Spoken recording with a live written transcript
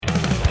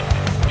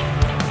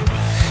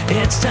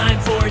It's time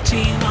for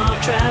Teen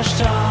Mom Trash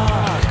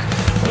Talk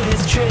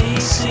with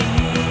Tracy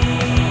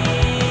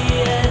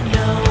and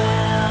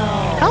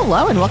Noelle.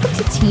 Hello and welcome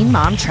to Teen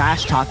Mom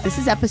Trash Talk. This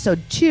is episode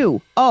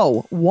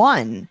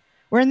 201.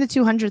 We're in the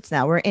 200s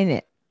now. We're in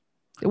it.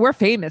 We're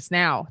famous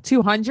now.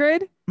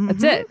 200?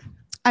 That's it.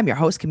 I'm your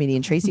host,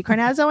 comedian Tracy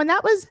Carnazzo, and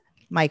that was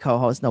my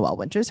co-host, Noelle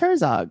Winters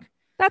Herzog.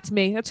 That's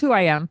me. That's who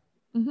I am.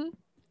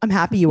 I'm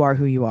happy you are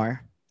who you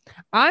are.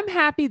 I'm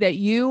happy that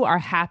you are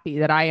happy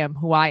that I am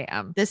who I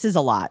am. This is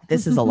a lot.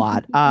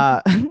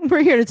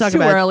 We're here to talk Too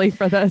about early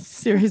for this.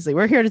 Seriously,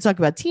 we're here to talk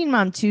about Teen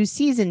Mom 2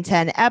 season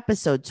 10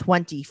 episode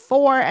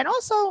 24, and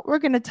also we're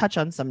going to touch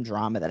on some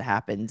drama that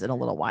happens in a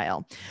little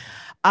while.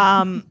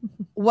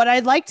 What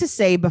I'd like to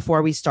say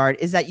before we start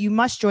is that you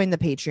must join the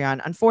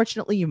Patreon.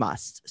 Unfortunately, you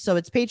must. So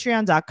it's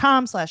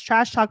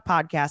patreon.com/trash talk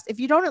podcast. If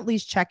you don't at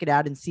least check it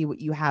out and see what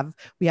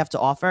we have to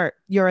offer,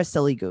 you're a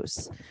silly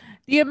goose.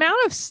 The amount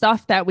of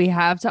stuff that we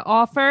have to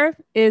offer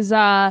is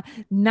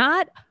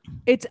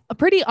it's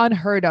pretty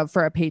unheard of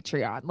for a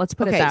Patreon. Let's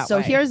put it that way. So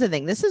here's the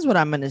thing. This is what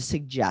I'm going to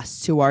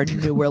suggest to our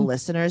newer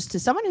listeners, to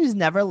someone who's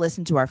never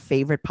listened to our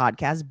favorite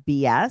podcast,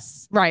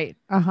 BS. Right.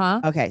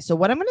 Okay. So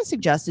what I'm going to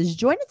suggest is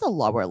join at the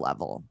lower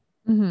level.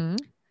 Mm-hmm.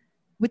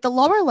 With the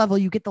lower level,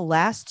 you get the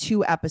last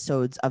 2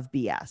 episodes of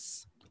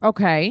BS.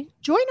 Okay.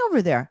 Join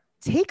over there.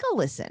 Take a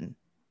listen.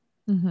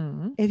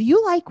 Mm-hmm. If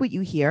you like what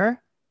you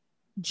hear,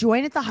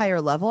 join at the higher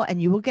level and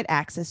you will get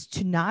access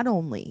to not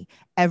only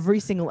every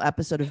single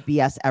episode of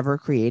BS ever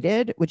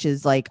created, which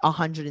is like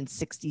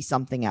 160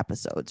 something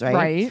episodes, right?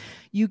 Right.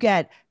 You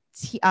get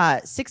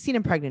 16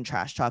 and pregnant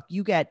trash talk.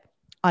 You get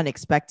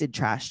unexpected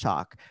trash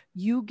talk.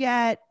 You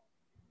get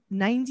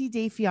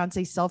 90-day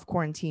fiance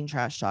self-quarantine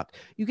trash talk.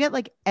 You get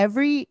like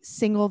every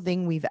single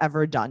thing we've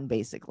ever done,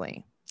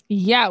 basically.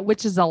 Yeah,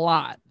 which is a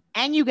lot.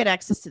 And you get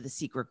access to the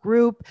secret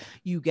group.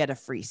 You get a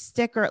free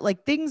sticker.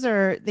 Like things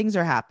are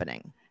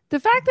happening. The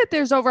fact that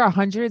there's over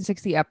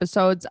 160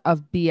 episodes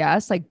of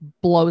BS like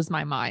blows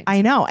my mind.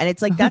 I know. And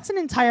it's like, that's an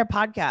entire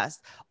podcast.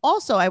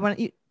 Also, I want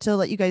to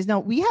let you guys know,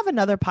 we have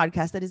another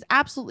podcast that is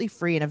absolutely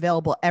free and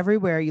available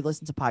everywhere you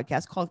listen to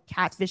podcasts called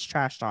Catfish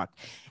Trash Talk.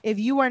 If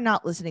you are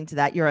not listening to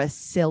that, you're a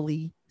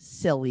silly,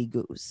 silly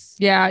goose.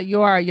 Yeah,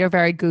 you are. You're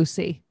very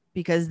goosey.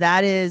 Because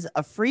that is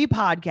a free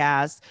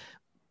podcast.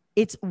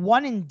 It's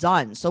one and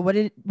done. So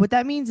what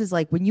that means is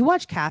like when you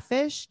watch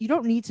Catfish, you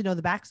don't need to know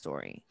the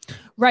backstory.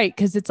 Right.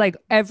 Because it's like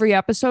every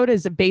episode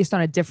is based on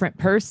a different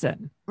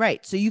person.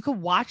 Right. So you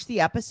could watch the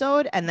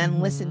episode and then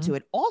listen to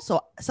it.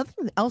 Also,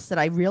 something else that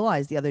I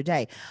realized the other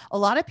day, a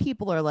lot of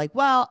people are like,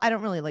 well, I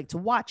don't really like to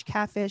watch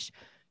Catfish.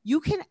 You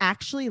can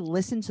actually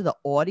listen to the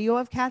audio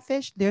of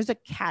Catfish. There's a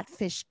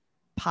Catfish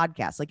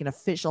podcast, like an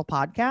official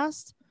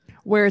podcast.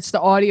 Where it's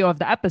the audio of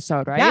the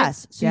episode, right?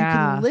 Yes. So you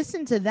can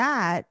listen to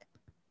that.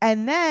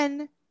 And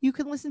then you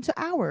can listen to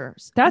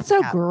ours. That's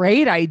a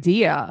great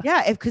idea.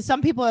 Yeah. Because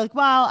some people are like,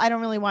 well, I don't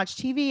really watch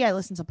TV. I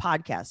listen to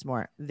podcasts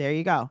more. There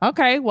you go.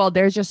 Okay. Well,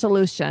 there's your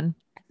solution.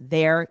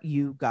 There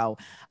you go.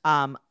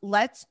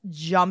 Let's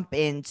jump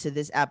into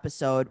this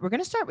episode. We're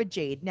going to start with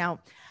Jade.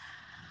 Now,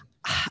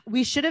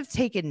 we should have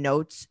taken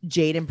notes.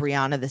 Jade and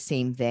Brianna, the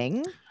same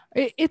thing.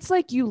 It's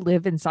like you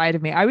live inside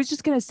of me. I was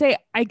just going to say,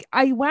 I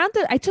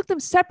took them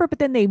separate, but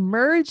then they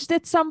merged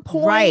at some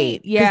point. Right.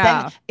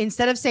 Yeah. Then,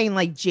 instead of saying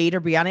like Jade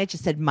or Brianna, it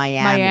just said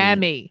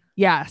Miami.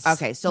 Yes.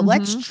 Okay. So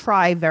let's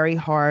try very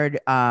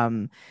hard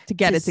to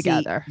get it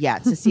together.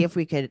 To see if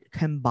we could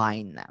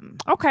combine them.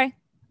 Okay.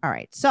 All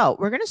right. So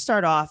we're going to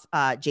start off.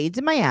 Jade's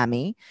in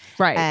Miami.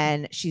 Right.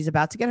 And she's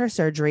about to get her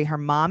surgery. Her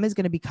mom is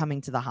going to be coming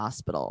to the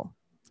hospital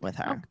with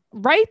her.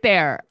 Right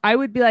there. I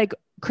would be like,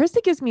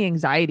 Krista gives me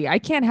anxiety. I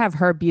can't have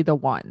her be the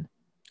one.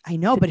 I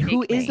know, but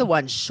who is the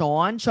one?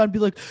 Sean be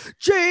like,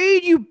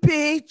 Jade, you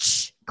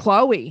bitch.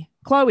 Chloe,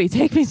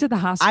 take me to the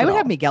hospital. I would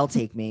have Miguel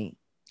take me.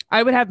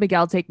 I would have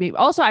Miguel take me.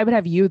 Also, I would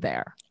have you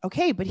there.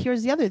 Okay, but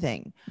here's the other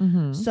thing.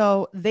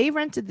 So they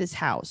rented this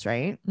house,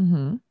 right?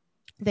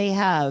 They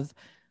have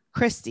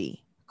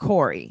Christy,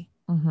 Corey,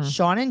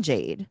 Sean and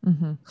Jade,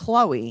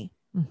 Chloe,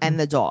 and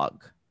the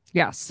dog.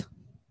 Yes.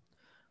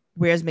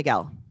 Where's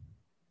Miguel?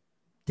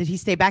 Did he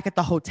stay back at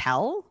the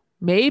hotel?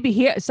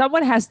 Maybe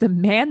someone has to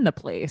man the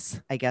place.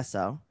 I guess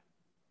so.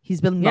 He's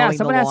been mowing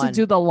someone the lawn. has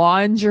to do the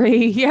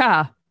laundry.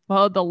 Yeah.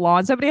 Well, the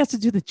lawn. Somebody has to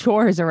do the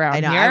chores around I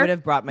know. here. I would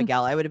have brought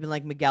Miguel. I would have been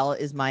like, Miguel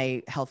is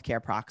my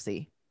healthcare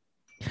proxy.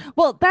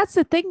 Well, that's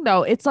the thing,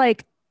 though. It's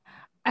like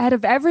out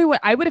of everyone,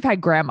 I would have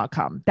had Grandma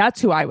come. That's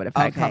who I would have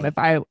had come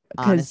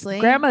because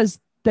Grandma's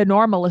the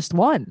normalest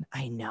one.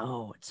 I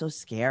know. It's so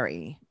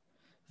scary.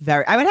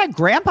 I would have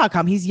Grandpa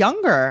come. He's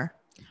younger.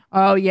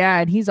 Oh,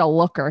 yeah. And he's a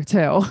looker,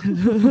 too.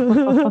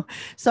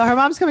 So her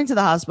mom's coming to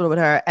the hospital with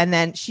her. And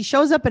then she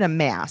shows up in a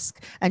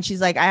mask. And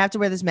she's like, I have to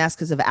wear this mask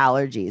because of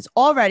allergies.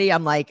 Already,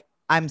 I'm like,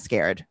 I'm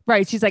scared.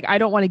 Right. She's like, I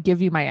don't want to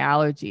give you my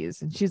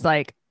allergies. And she's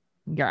like,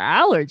 your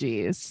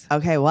allergies.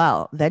 Okay.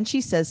 Well, then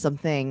she says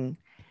something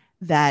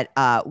that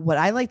what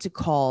I like to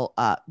call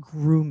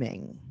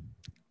grooming.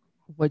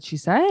 What'd she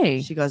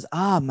say? She goes,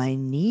 my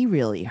knee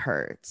really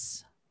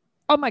hurts.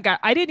 Oh, my God.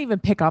 I didn't even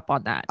pick up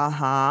on that.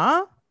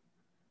 Uh-huh.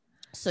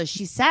 So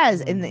she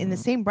says in the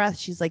same breath,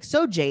 she's like,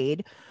 so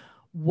Jade,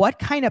 what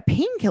kind of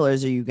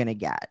painkillers are you going to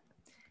get?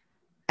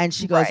 And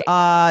she goes,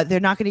 they're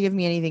not going to give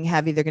me anything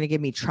heavy. They're going to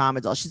give me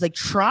tramadol. She's like,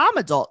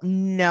 tramadol?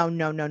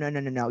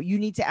 No. You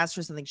need to ask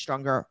for something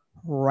stronger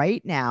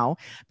right now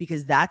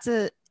because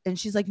and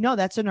she's like, no,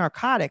 that's a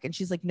narcotic. And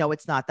she's like, no,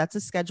 it's not. That's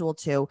a Schedule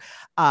II.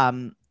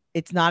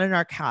 It's not a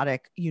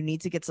narcotic. You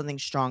need to get something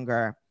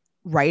stronger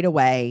right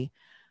away.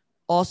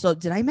 Also,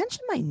 did I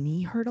mention my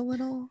knee hurt a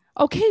little?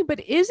 Okay, but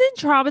isn't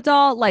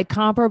tramadol like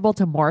comparable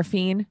to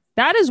morphine?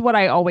 That is what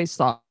I always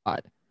thought.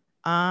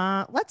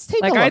 Let's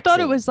take like a look. I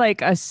thought it was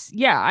like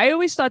I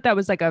always thought that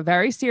was like a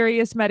very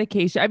serious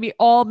medication. I mean,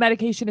 all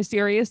medication is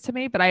serious to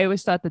me, but I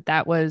always thought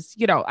that was,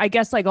 I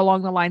guess like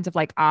along the lines of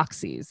like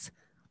oxys.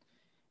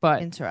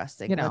 But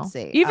interesting. Let's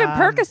see. Even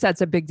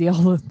Percocet's a big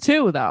deal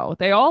too, though.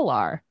 They all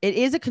are.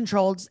 It's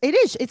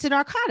a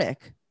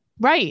narcotic.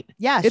 Right.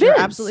 Yes, you're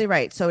absolutely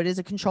right. So it is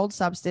a controlled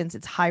substance.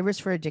 It's high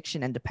risk for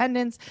addiction and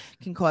dependence,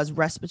 can cause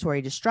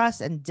respiratory distress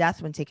and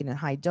death when taken in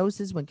high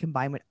doses when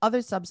combined with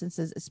other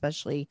substances,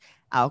 especially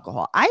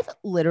alcohol. I've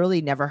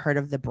literally never heard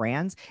of the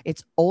brands.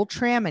 It's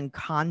Ultram and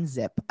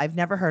Conzip. I've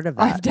never heard of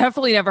that. I've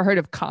definitely never heard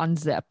of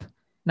Conzip.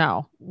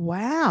 No.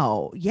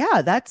 Wow.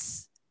 Yeah,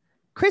 that's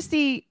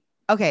Christy.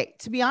 Okay,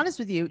 to be honest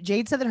with you,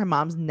 Jade said that her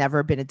mom's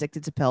never been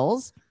addicted to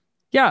pills.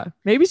 Yeah,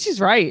 maybe she's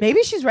right.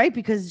 Maybe she's right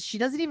because she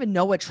doesn't even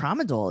know what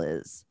tramadol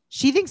is.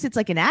 She thinks it's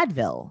like an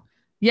Advil.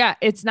 Yeah,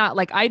 it's not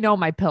like I know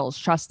my pills,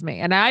 trust me.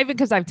 And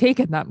because I've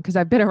taken them because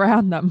I've been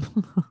around them.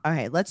 All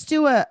right, let's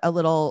do a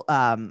little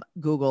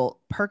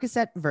Google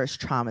Percocet versus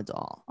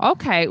tramadol.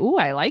 Okay. Ooh,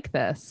 I like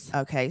this.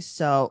 Okay,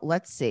 so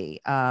let's see.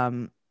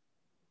 Let's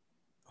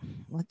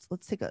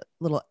take a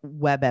little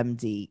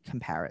WebMD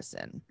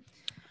comparison.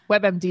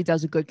 WebMD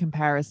does a good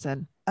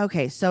comparison.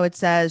 Okay, so it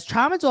says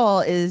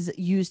tramadol is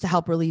used to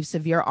help relieve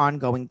severe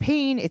ongoing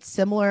pain. It's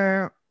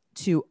similar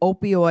to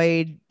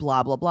opioid,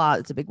 blah, blah, blah.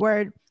 It's a big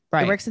word.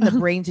 Right. It works in the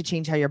brain to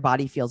change how your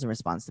body feels in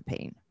response to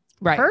pain.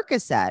 Right.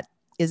 Percocet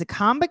is a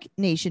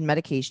combination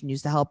medication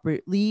used to help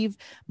relieve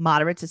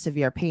moderate to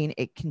severe pain.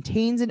 It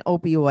contains an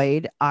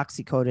opioid,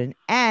 oxycodone,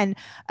 and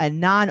a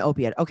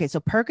non-opioid. Okay, so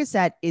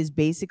Percocet is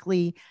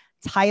basically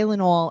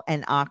Tylenol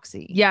and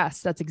Oxy.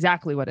 Yes, that's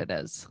exactly what it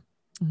is.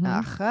 Mm-hmm.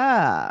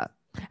 Aha.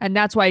 And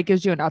that's why it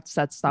gives you an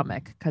upset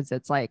stomach because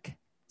it's like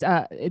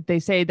they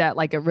say that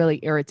like it really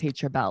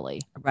irritates your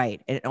belly.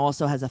 Right. It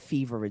also has a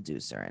fever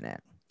reducer in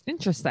it.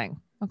 Interesting.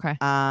 Okay.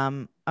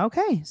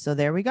 Okay. So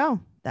there we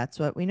go. That's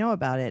what we know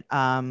about it.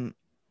 I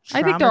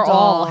think they're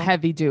all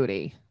heavy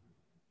duty.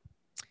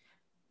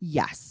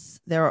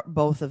 Yes.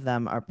 Both of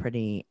them are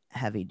pretty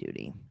heavy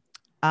duty.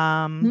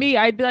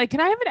 I'd be like, can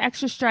I have an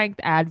extra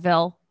strength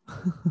Advil?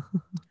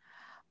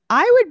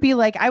 I would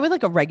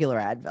like a regular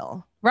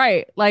Advil.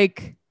 Right.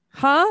 Like,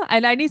 huh?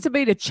 And I need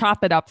somebody to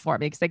chop it up for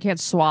me because I can't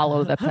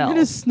swallow the pill. I'm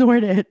gonna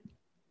snort it.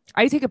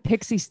 I take a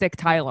Pixie Stick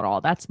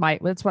Tylenol.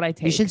 That's what I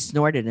take. You should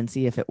snort it and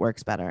see if it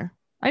works better.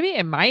 I mean,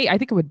 it might. I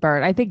think it would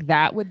burn. I think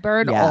that would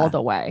burn all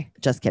the way.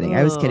 Just kidding.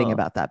 I was kidding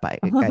about that, guys.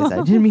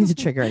 I didn't mean to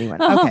trigger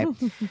anyone. Okay.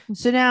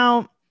 So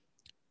now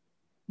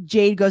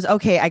Jade goes,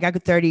 okay, I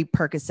got 30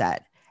 Percocet.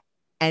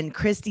 And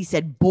Christy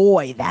said,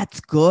 boy, that's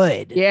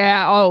good.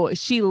 Yeah. Oh,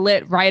 she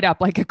lit right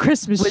up like a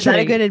Christmas tree. Was that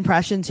a good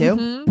impression too?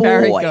 Mm-hmm.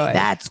 Boy,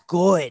 that's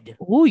good.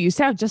 Ooh, you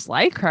sound just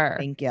like her.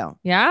 Thank you.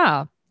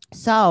 Yeah.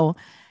 So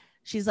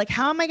she's like,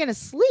 how am I going to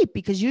sleep?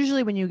 Because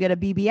usually when you get a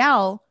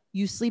BBL,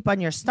 you sleep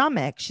on your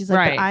stomach. She's like,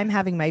 right. But I'm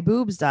having my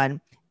boobs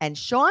done. And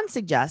Sean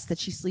suggests that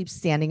she sleeps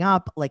standing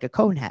up like a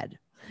cone head.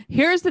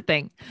 Here's the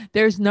thing.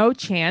 There's no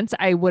chance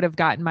I would have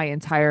gotten my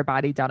entire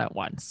body done at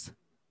once.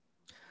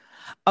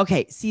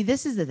 Okay. See,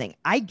 this is the thing.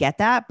 I get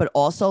that, but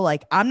also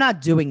like, I'm not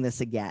doing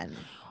this again.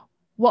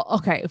 Well,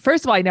 okay.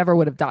 First of all, I never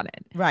would have done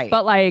it. Right.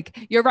 But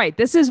like, you're right.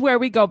 This is where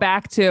we go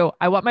back to,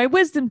 I want my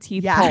wisdom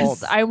teeth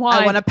pulled. I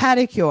want a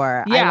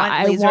pedicure. Yeah.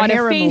 I want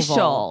a facial.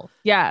 Removal.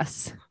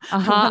 Yes.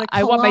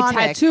 I want my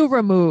tattoo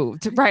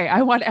removed. Right.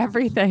 I want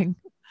everything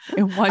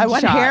in one shot. I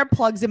want hair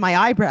plugs in my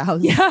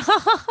eyebrows. Yeah.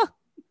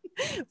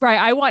 Right.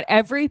 I want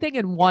everything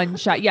in one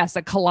shot. Yes.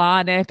 A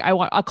colonic. I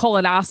want a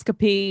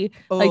colonoscopy.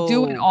 Oh, like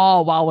do it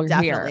all while we're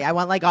definitely. here. I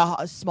want like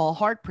a small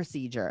heart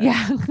procedure.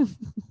 Yeah.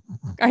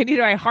 I need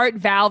my heart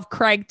valve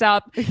cranked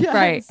up. Yes.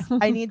 Right.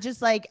 I need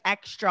just like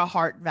extra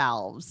heart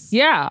valves.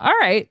 Yeah. All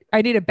right.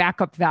 I need a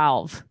backup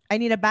valve. I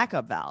need a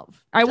backup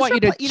valve. I want you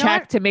to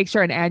check to make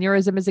sure an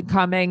aneurysm isn't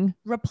coming.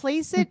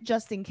 Replace it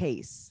just in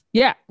case.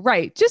 Yeah.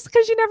 Right. Just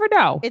because you never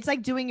know. It's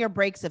like doing your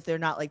brakes if they're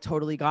not like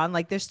totally gone.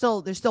 Like there's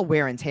still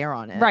wear and tear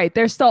on it. Right.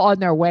 They're still on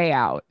their way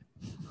out.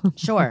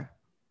 Sure.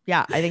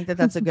 Yeah. I think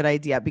that's a good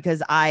idea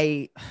because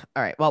all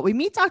right. Well, we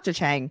meet Dr.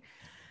 Chang.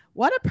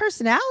 What a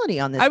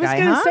personality on this guy. I was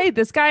going to say,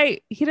 this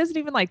guy, he doesn't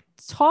even like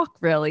talk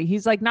really.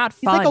 He's like not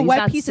fun. He's like a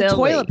wet piece silly. Of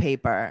toilet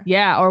paper.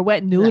 Yeah. Or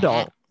wet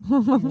noodle.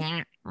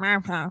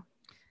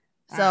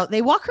 So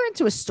they walk her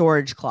into a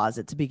storage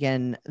closet to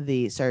begin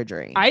the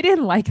surgery. I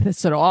didn't like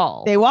this at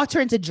all. They walked her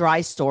into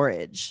dry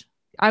storage.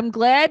 I'm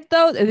glad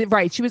though.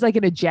 Right. She was like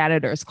in a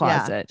janitor's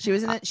closet.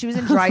 Yeah, she was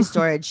in dry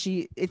storage.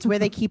 It's where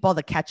they keep all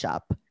the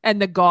ketchup.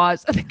 And the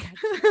gauze.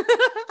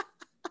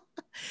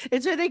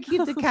 It's where they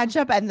keep the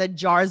ketchup and the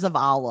jars of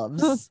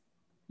olives.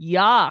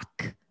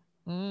 Yuck.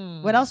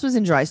 What else was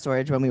in dry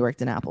storage when we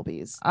worked in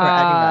Applebee's or any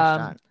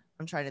restaurant?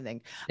 I'm trying to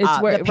think.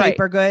 It's where the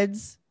paper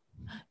goods.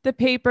 The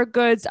paper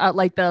goods,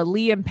 like the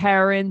Lee and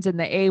Perrins and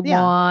the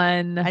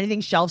A1.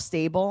 Anything shelf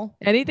stable.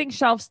 Anything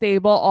shelf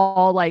stable,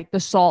 all like the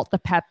salt, the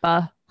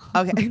pepper.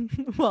 Okay.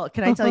 Well,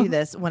 can I tell you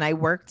this? When I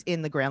worked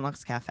in the Grand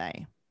Lux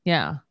Cafe.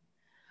 Yeah.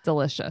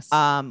 Delicious.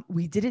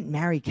 We didn't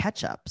marry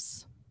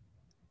ketchups.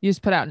 You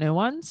just put out new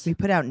ones? We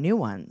put out new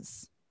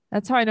ones.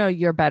 That's how I know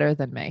you're better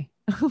than me.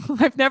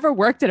 I've never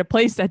worked at a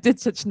place that did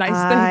such nice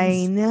things.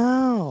 I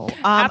know.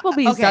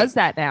 Applebee's does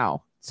that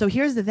now. So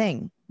here's the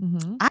thing.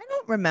 Mm-hmm. I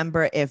don't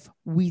remember if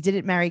we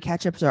didn't marry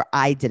ketchups or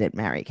I didn't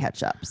marry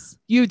ketchups.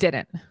 You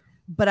didn't.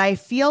 But I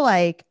feel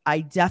like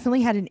I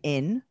definitely had an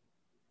in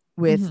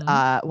with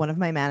one of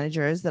my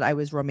managers that I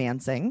was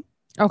romancing.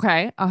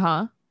 Okay.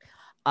 Uh-huh.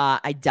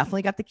 I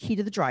definitely got the key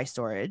to the dry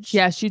storage.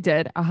 Yes, you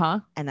did. Uh-huh.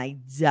 And I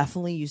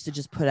definitely used to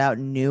just put out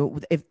new.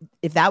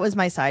 If that was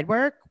my side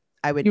work,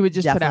 you would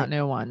just put out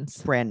new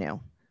ones. Brand new.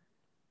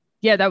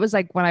 Yeah, that was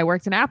like when I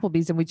worked in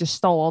Applebee's and we just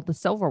stole all the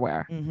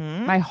silverware.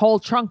 Mm-hmm. My whole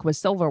trunk was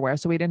silverware,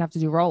 so we didn't have to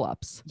do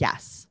roll-ups.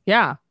 Yes.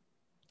 Yeah.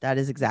 That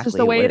is exactly just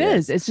the way what it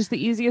is. It's just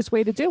the easiest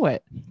way to do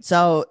it.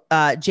 So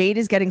Jade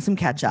is getting some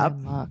ketchup.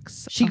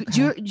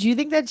 Do Do you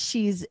think that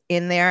she's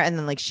in there and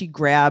then like she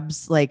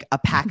grabs like a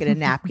packet of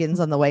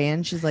napkins on the way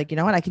in? She's like, you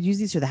know what? I could use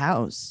these for the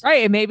house.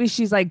 Right. And maybe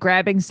she's like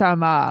grabbing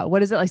some,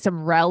 what is it? Like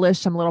some relish,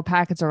 some little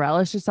packets of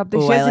relish or something.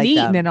 Ooh, She I hasn't like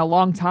eaten them. in a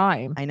long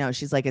time. I know.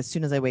 She's like, as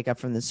soon as I wake up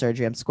from the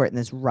surgery, I'm squirting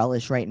this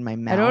relish right in my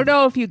mouth. I don't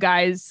know if you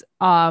guys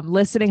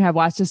listening have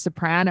watched The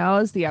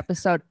Sopranos, the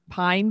episode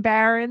Pine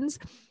Barrens.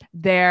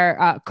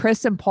 They're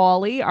Chris and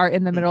Paulie are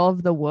in the middle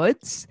of the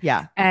woods.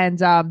 Yeah. And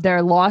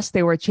they're lost.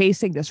 They were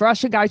chasing this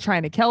Russian guy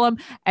trying to kill him.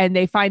 And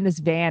they find this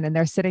van and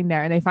they're sitting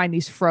there and they find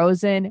these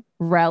frozen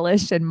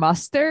relish and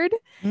mustard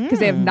because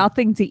they have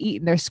nothing to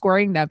eat and they're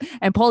squirting them.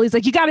 And Paulie's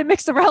like, you got to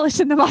mix the relish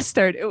and the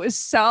mustard. It was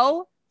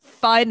so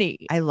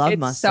funny. I love it's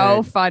mustard.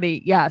 So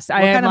funny. Yes.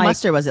 What kind of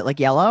mustard was it? Like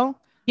yellow?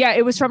 Yeah.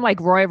 It was from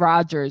like Roy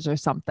Rogers or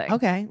something.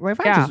 Okay. Roy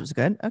Rogers was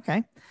good.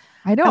 Okay.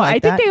 I know. I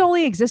like think that. they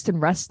only exist in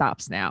rest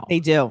stops now.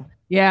 They do.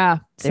 Yeah.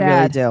 They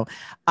really do.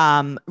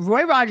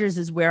 Roy Rogers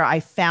is where I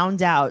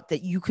found out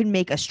that you can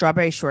make a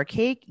strawberry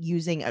shortcake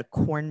using a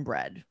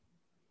cornbread.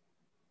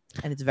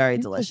 And it's very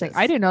delicious.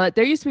 I didn't know that.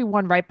 There used to be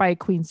one right by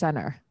Queen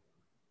Center.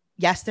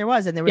 Yes, there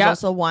was. And there was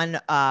also one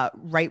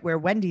right where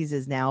Wendy's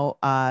is now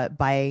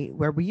by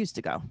where we used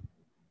to go.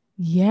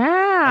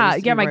 Yeah.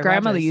 Yeah. My Roy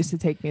grandmother Rogers. used to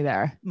take me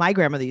there. My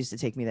grandmother used to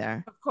take me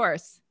there. Of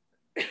course.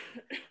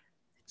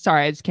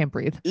 Sorry, I just can't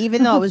breathe.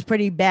 Even though it was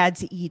pretty bad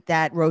to eat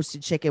that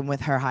roasted chicken with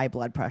her high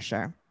blood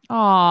pressure.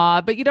 Aw,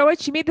 but you know what?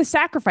 She made the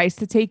sacrifice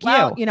to take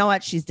Well, you. you know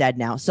what? She's dead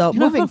now. So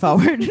moving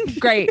forward.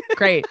 Great.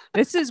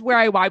 This is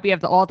why we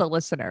have all the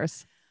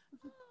listeners.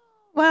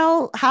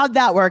 Well, how'd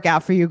that work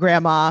out for you,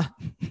 Grandma?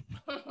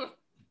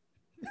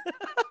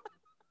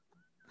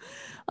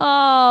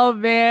 Oh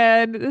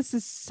man, this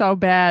is so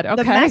bad. Okay.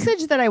 The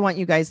message that I want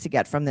you guys to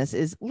get from this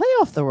is lay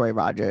off the Roy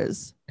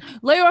Rogers.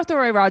 Lay off the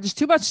Roy Rogers.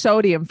 Too much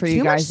sodium for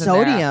you guys. Too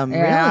much sodium,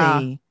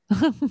 really.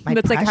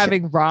 It's like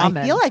having ramen.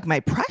 I feel like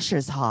my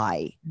pressure's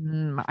high.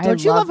 I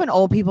Don't you love when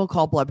old people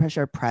call blood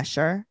pressure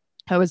pressure?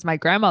 That was my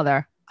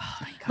grandmother. Oh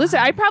my God. Listen,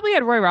 I probably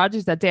had Roy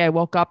Rogers that day. I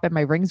woke up and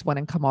my rings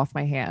wouldn't come off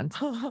my hand.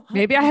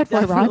 Maybe I had Roy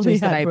Definitely Rogers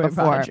the had night Roy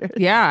before. Rogers.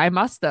 Yeah, I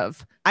must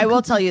have. I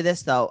will tell you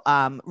this though.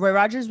 Roy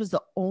Rogers was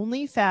the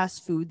only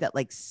fast food that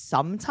like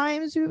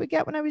sometimes we would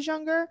get when I was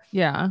younger.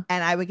 Yeah.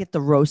 And I would get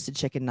the roasted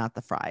chicken, not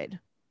the fried.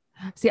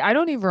 See, I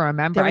don't even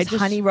remember. There was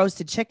honey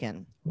roasted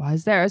chicken.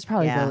 Was there? It was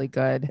probably Yeah. really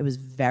good. It was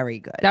very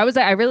good. That was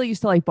I really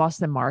used to like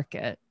Boston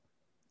Market.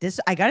 This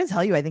I gotta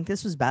tell you, I think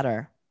this was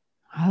better.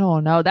 I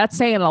don't know. That's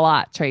saying a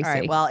lot, Tracy. All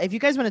right. Well, if you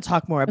guys want to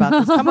talk more about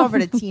this, come over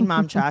to Teen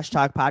Mom Trash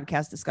Talk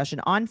podcast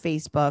discussion on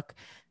Facebook.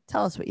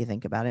 Tell us what you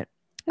think about it.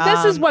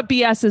 This is what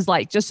BS is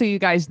like, just so you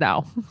guys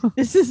know.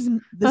 This is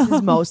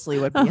mostly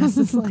what BS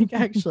is like,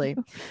 actually.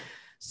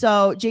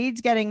 So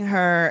Jade's getting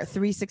her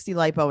 360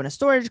 lipo in a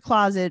storage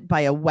closet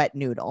by a wet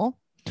noodle.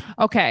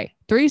 Okay.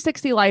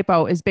 360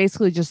 lipo is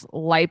basically just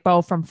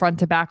lipo from front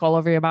to back all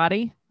over your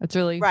body. That's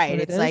really Right. what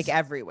it It's is? like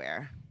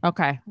everywhere.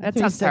 Okay. That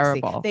sounds 360.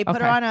 terrible. They put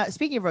her Okay. on a,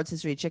 speaking of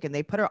rotisserie chicken,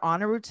 they put her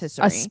on a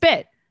rotisserie. a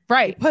spit.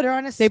 Right. Put her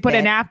on a They put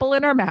an spit, apple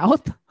in her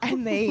mouth.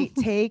 and they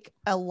take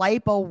a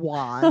lipo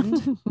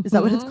wand. Is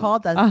that what it's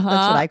called? That's what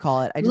Uh-huh. I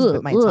call it. I just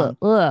bit my tongue.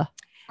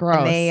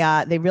 Gross.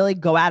 And they really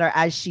go at her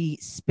as she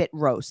spit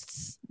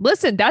roasts,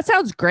 Listen, that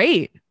sounds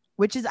great.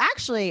 which is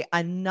actually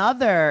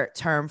another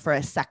term for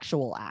a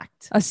sexual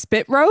act. A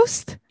spit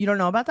roast? You don't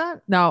know about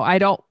that? No, I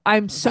don't.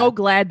 I'm so Okay.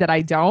 glad that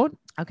I don't.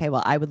 Okay,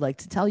 well, I would like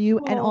to tell you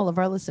and Well- all of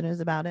our listeners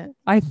about it.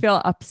 I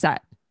feel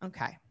upset.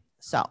 Okay,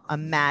 so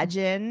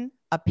imagine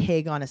a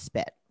pig on a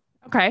spit.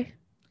 Okay.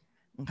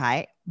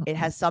 Okay, it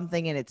has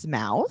something in its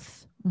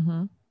mouth,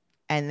 Mm-hmm.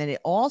 and then it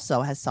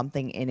also has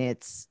something in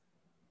its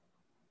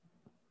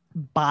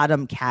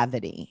bottom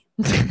cavity.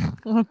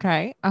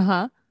 Okay.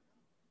 Uh-huh.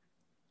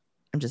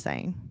 I'm just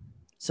saying.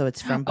 So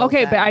it's from both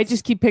Okay, but I ends.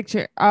 just keep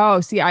picturing.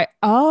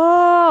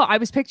 I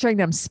was picturing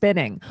them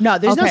spinning. No,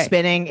 there's no Okay.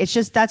 spinning. It's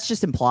just that's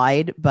just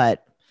implied,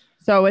 but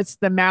So it's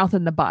the mouth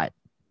and the butt,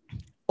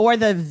 or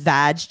the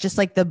vag, just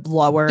like the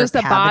lower just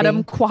the cavity.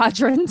 bottom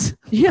quadrant.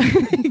 Yeah,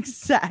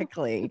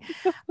 exactly.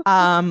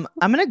 I'm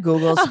gonna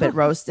Google spit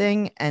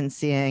roasting and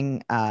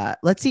seeing.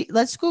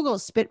 Let's Google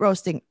spit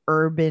roasting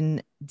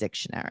Urban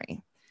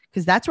Dictionary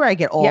because that's where I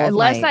get all. Yeah, of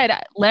last my...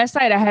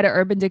 night I had an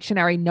Urban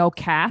Dictionary, no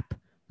cap.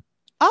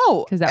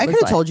 Oh, 'Cause that I was could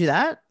have like- told you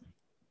that.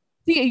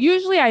 See,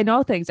 usually I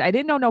know things. I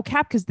didn't know no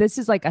cap because this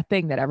is like a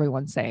thing that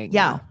everyone's saying.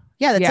 Yeah, now.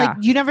 yeah. That's Yeah. like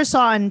you never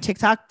saw on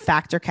TikTok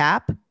factor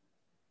cap.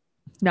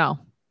 No.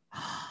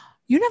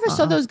 You never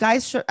saw Uh-uh. those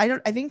guys. I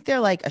think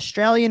they're like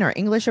Australian or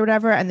English or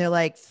whatever, and they're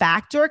like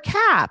factor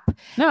cap.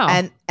 No.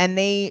 And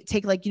they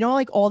take like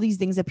like all these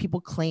things that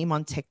people claim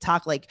on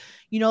TikTok, like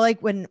like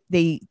when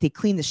they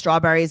clean the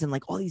strawberries and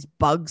like all these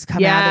bugs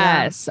come out of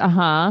them. Yes.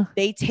 Uh-huh.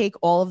 They take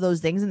all of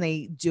those things and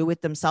they do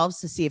it themselves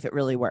to see if it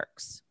really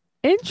works.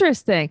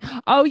 Interesting.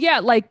 Oh yeah,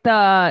 like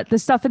the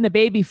stuff in the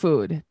baby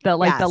food, the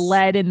Yes.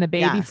 lead in the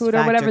baby Yes, food or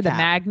factor whatever, the cap.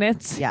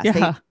 magnets. Yes,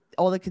 Yeah.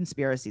 all the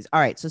conspiracies. All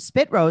right, so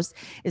spit roast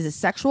is a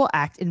sexual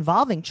act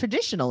involving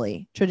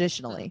traditionally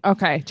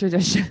Okay.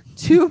 Tradition.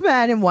 two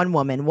men and one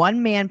woman.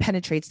 One man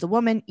penetrates the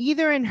woman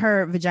either in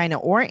her vagina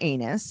or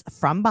anus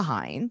from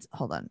behind.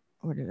 Hold on.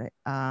 Where did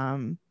I?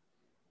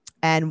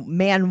 And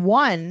man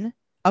one.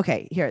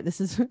 Okay, here.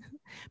 This is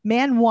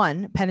man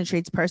one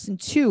penetrates person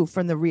two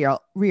from the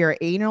rear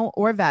anal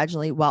or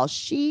vaginally, while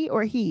she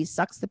or he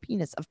sucks the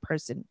penis of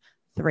person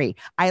three.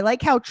 I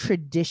like how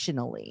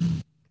traditionally.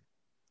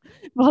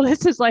 Well,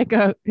 this is like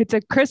it's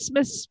a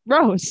Christmas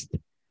roast.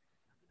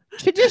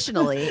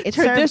 Traditionally, it's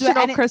served with-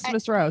 Traditional and it-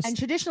 Christmas roast. And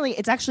traditionally,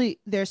 it's actually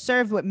they're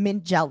served with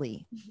mint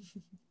jelly.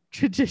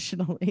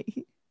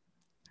 Traditionally.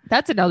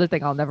 That's another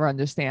thing I'll never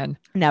understand.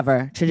 Never.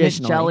 Mint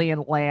Traditionally. jelly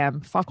and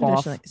lamb. Fuck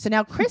off. Traditionally. So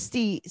now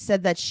Christy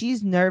said that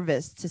she's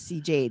nervous to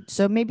see Jade.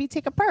 So maybe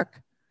take a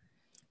perk.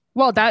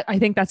 Well, I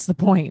think that's the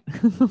point.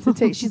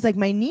 She's like,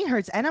 my knee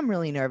hurts and I'm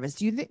really nervous.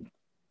 Do you think,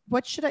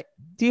 what should I?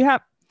 Do you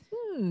have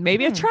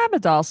maybe a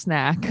Tramadol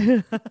snack?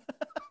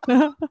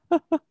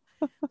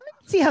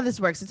 See how this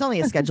works. It's only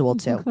a schedule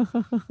too.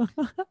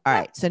 All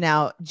right. So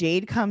now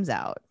Jade comes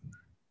out.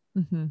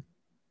 Mhm.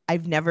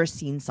 I've never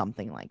seen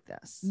something like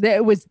this.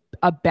 It was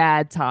a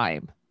bad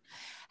time.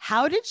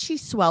 How did she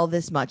swell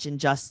this much in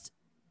just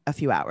a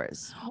few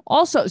hours?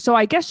 Also, so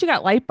I guess she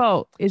got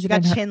lipo. Is She it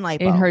got in her, chin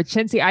lipo. in her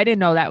chin? See, I didn't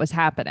know that was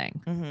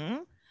happening.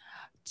 Mhm.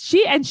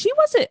 She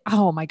wasn't.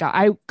 Oh my god,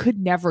 I could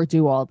never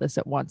do all this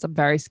at once. I'm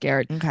very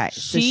scared. Okay.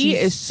 So She she's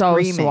is so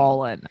screaming.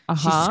 swollen.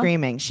 She's Uh-huh.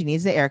 screaming. She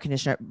needs the air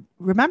conditioner.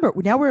 Remember,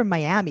 now we're in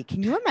Miami.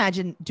 Can you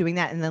imagine doing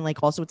that? And then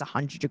like also it's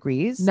 100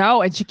 degrees.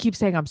 No, and she keeps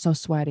saying, "I'm so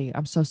sweaty.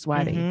 I'm so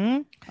sweaty."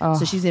 Mhm. Oh.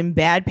 So she's in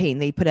bad pain.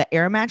 They put an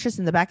air mattress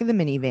in the back of the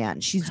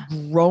minivan. She's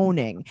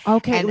groaning.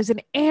 Okay, And- it was an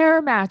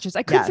air mattress.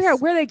 I couldn't figure Yes.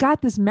 out where they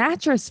got this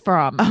mattress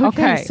from. Okay.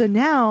 Okay. So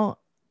now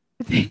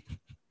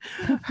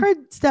her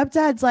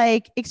stepdad's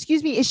like,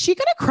 excuse me, is she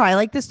going to cry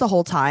like this the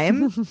whole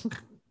time?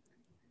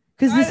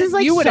 Because this is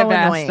like you would so have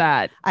asked annoying.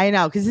 that. I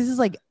know. Because this is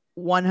like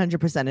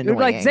 100% annoying. You're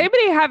like, does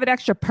anybody have an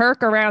extra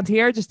perk around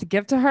here just to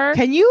give to her?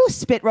 Can you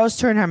spit roast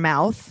her in her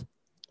mouth?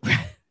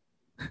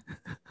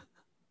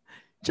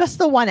 Just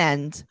the one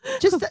end.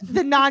 Just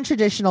the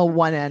non-traditional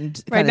one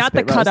end. Right, kinda not the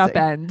spit cut up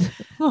roasting.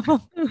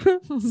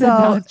 end.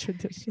 So-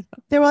 Traditional.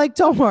 They were like,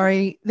 don't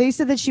worry. They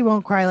said that she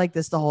won't cry like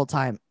this the whole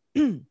time.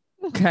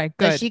 Okay, That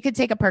good. she could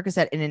take a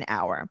Percocet in an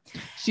hour.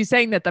 She's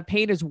saying that the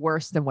pain is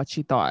worse than what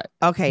she thought.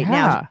 Okay. Yeah.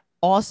 Now,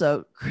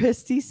 also,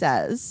 Christy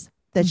says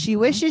that she Mhm.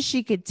 wishes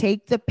she could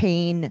take the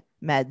pain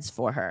meds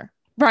for her.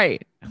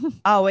 Right.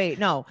 Oh, wait.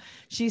 No.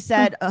 She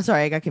said, oh,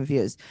 sorry, I got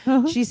confused.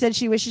 She said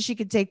she wishes she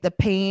could take the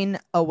pain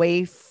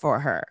away for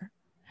her.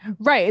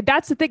 Right.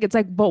 That's the thing. It's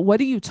like, but what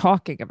are you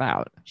talking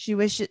about? She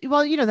wishes,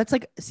 well, that's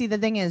like, see, the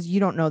thing is, you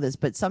don't know this,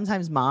 but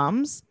sometimes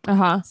moms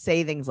Uh-huh.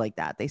 say things like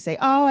that. They say,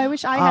 oh, I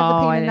wish I had the Oh,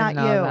 pain I and didn't not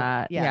know you.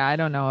 that. Yeah, I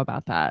don't know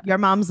about that. Your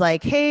mom's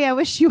like, hey, I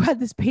wish you had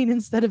this pain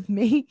instead of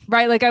me.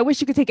 Right. Like, I wish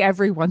you could take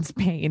everyone's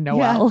pain,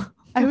 Noelle.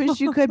 I wish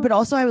you could, but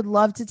also I would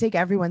love to take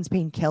everyone's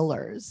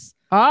painkillers.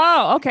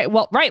 Oh, okay.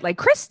 Well, right. Like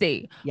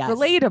Christy. Yes.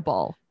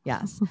 Relatable.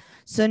 Yes.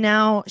 So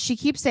now she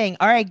keeps saying,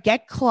 all right,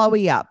 get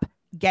Chloe up.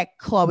 Get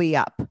Chloe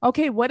up.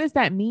 Okay. What does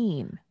that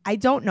mean? I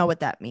don't know what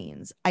that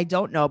means. I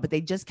don't know, but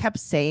they just kept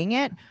saying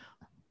it.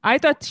 I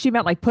thought she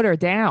meant like put her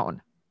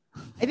down.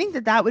 I think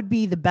that would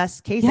be the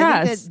best case. I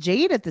Yes. think that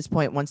Jade at this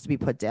point wants to be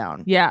put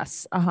down.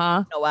 Yes.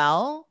 Uh-huh.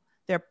 Noelle,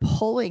 they're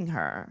pulling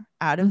her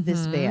out of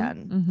this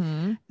van.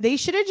 Mm-hmm. They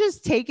should have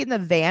just taken the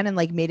van and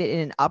like made it in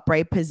an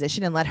upright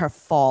position and let her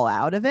fall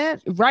out of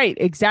it. Right.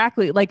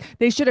 Exactly. Like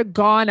they should have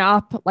gone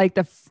up like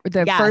the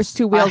Yes, first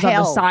two a wheels on the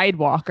hill.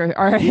 sidewalk or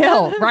a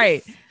hill.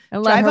 Right.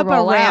 And let Drive her up a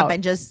roll ramp out.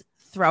 and just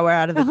throw her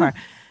out of the car.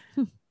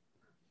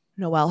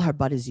 Noelle, her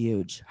butt is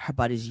huge. Her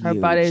butt is huge. Her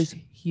butt is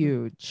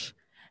huge.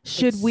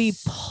 Should we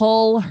It's-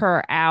 pull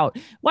her out?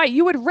 Why?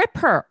 You would rip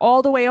her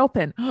all the way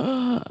open.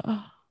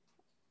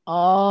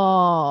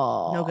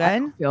 Oh, No I good?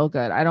 don't feel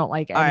good. I don't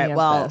like All any right, of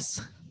well,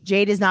 this.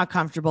 Jade is not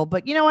comfortable,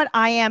 but you know what?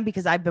 I am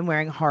because I've been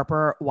wearing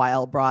Harper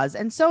Wild bras,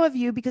 and so have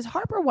you because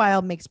Harper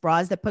Wild makes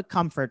bras that put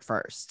comfort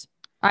first.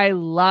 I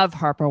love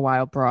Harper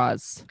Wild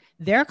bras.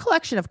 Their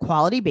collection of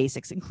quality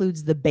basics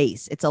includes the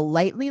base. It's a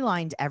lightly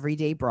lined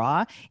everyday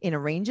bra in a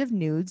range of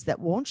nudes that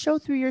won't show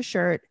through your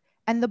shirt,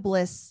 and the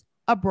Bliss,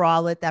 a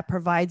bralette that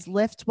provides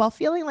lift while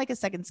feeling like a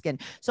second skin.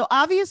 So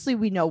obviously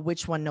we know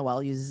which one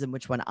Noelle uses and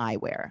which one I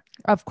wear.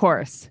 Of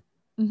course.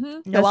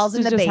 Mm-hmm. Noelle's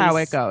in the just how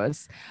base. it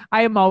goes.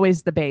 I am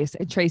always the base,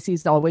 and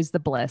Tracy's always the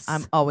Bliss.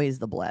 I'm always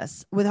the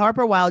Bliss. With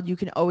Harper Wild, you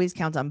can always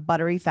count on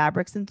buttery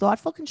fabrics and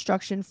thoughtful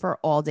construction for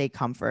all-day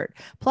comfort.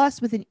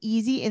 Plus, with an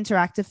easy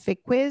interactive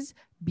fit quiz,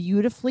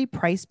 beautifully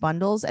priced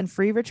bundles, and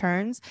free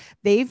returns,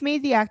 they've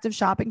made the act of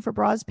shopping for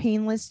bras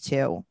painless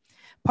too.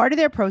 Part of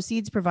their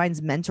proceeds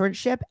provides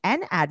mentorship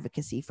and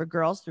advocacy for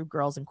girls through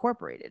Girls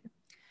Incorporated.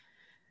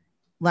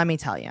 Let me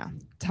tell you.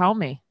 Tell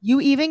me. You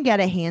even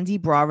get a handy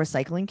bra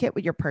recycling kit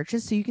with your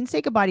purchase so you can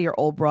say goodbye to your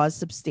old bras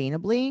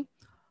sustainably.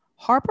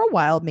 Harper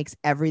Wild makes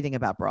everything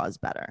about bras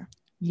better.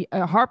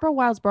 Yeah, Harper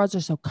Wild's bras are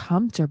so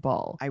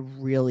comfortable. I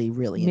really,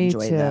 really Me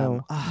enjoy too.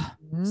 them.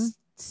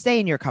 Stay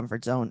in your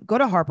comfort zone. Go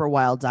to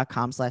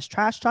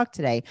harperwild.com/trash talk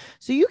today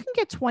so you can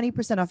get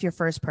 20% off your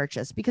first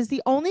purchase, because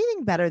the only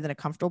thing better than a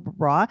comfortable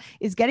bra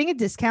is getting a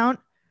discount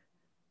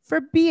for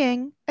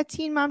being a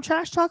Teen Mom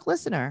Trash Talk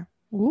listener.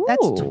 Ooh.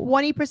 That's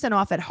 20%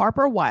 off at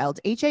Harper Wild,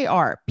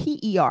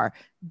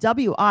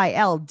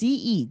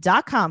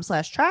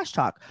 HARPERWILDE.com/trash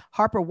talk,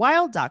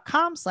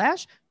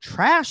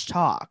 harperwild.com/trash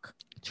talk.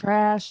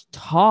 Trash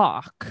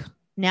talk.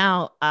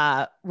 Now,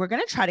 we're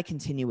going to try to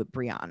continue with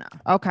Brianna.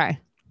 Okay.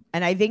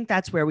 And I think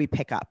that's where we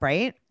pick up,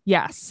 right?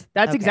 Yes.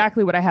 That's Okay.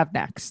 exactly what I have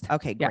next.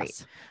 Okay, great.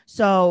 Yes.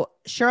 So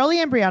Shirley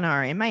and Brianna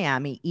are in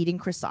Miami eating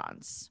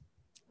croissants.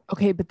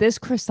 Okay, but this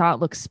croissant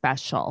looks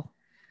special.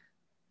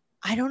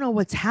 I don't know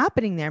what's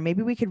happening there.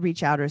 Maybe we could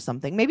reach out or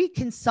something. Maybe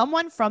can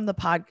someone from the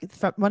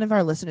from one of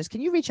our listeners,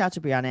 can you reach out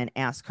to Brianna and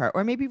ask her,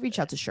 or maybe reach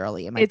out to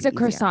Shirley? It might It's be a easier.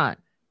 croissant.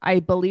 I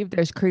believe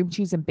there's cream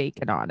cheese and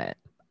bacon on it.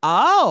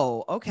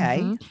 Oh, okay.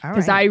 Mhm. All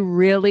Because right. I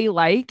really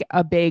like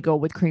a bagel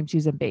with cream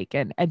cheese and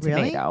bacon and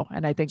Really? tomato.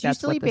 And I think Do you that's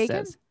still what eat this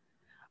bacon? is.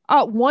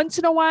 Once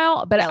in a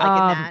while, but Yeah,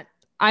 like in that.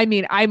 I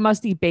mean, I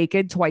must eat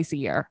bacon twice a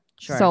year.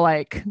 Sure. So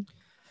like,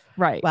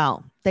 right.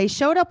 Well, they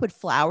showed up with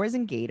flowers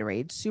and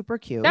Gatorade. Super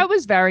cute. That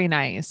was very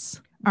nice.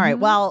 All right. Mhm.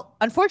 Well,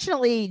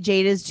 unfortunately,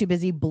 Jade is too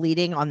busy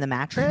bleeding on the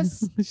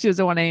mattress. She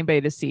doesn't want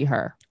anybody to see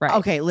her. Right.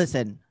 Okay,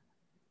 listen.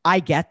 I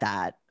get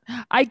that.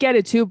 I get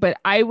it too, but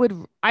I would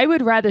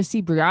rather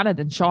see Brianna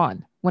than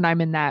Sean when I'm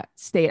in that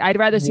state. I'd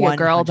rather see a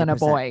girl than a 100%.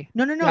 boy.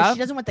 No. Yep. She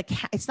doesn't want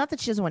it's not that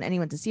she doesn't want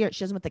anyone to see her.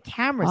 She doesn't want the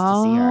cameras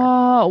to see her.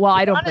 Oh, well,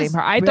 I don't blame Brianna's-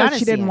 her. I thought Brianna's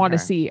she didn't seeing want to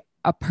her. see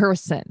a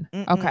person.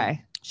 Mm-mm.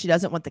 Okay. She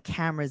doesn't want the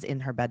cameras in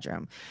her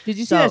bedroom. Did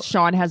you see So- that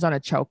Sean has on a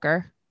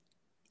choker?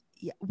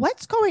 Yeah.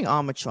 What's going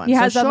on with Sean? He So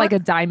has on Sean- like a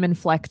diamond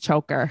fleck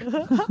choker.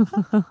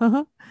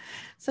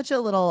 such a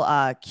little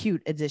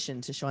cute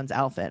addition to Sean's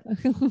outfit.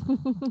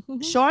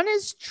 Sean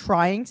is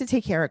trying to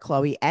take care of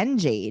Chloe and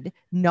Jade.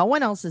 No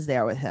one else is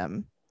there with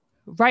him.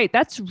 Right.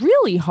 That's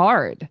really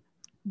hard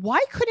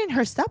Why couldn't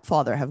her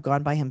stepfather have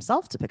gone by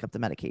himself to pick up the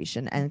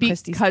medication? And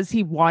Christy's because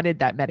he wanted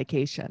that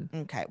medication.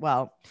 okay.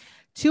 Well,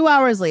 2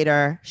 hours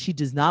later, she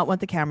does not want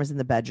the cameras in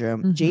the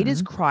bedroom. Jade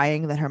is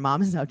crying that her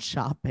mom is out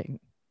shopping.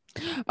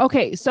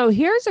 Okay, so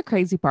here's a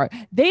crazy part.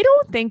 They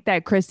don't think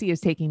that Christy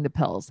is taking the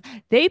pills.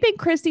 They think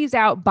Christy's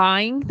out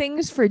buying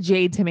things for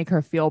Jade to make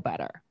her feel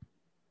better.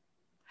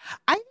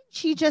 I think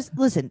she just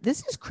listen.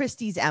 This is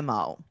Christy's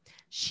MO.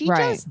 She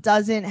Right. just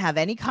doesn't have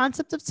any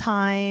concept of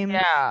time.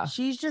 Yeah.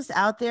 She's just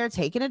out there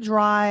taking a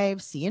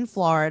drive, seeing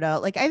Florida.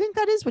 Like, I think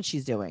that is what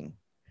she's doing.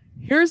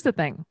 Here's the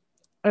thing.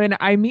 And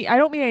I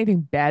don't mean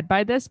anything bad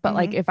by this, but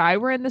like if I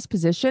were in this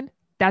position,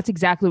 that's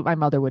exactly what my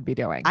mother would be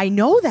doing. I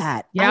know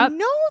that. I Yep.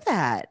 know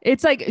that.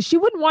 It's like she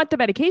wouldn't want the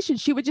medication.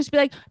 She would just be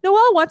like,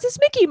 Noelle wants this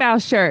Mickey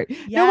Mouse shirt.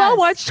 Noelle Yes.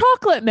 wants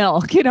chocolate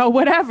milk,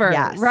 whatever.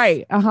 Yes.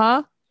 Right.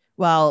 Uh-huh.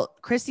 Well,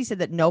 Christy said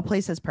that no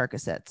place has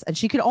Percocets, and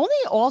she could only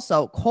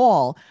also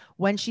call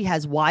when she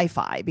has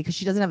Wi-Fi because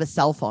she doesn't have a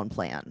cell phone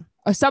plan.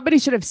 Or somebody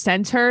should have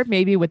sent her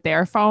maybe with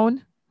their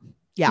phone.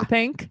 Yeah. You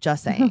think?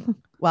 Just saying.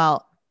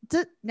 Well,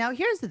 now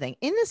here's the thing.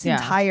 In this Yeah.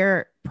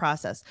 entire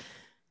process,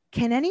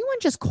 can anyone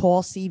just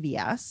call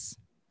CVS?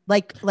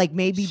 Like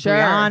maybe Sure.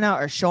 Brianna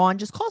or Sean,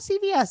 just call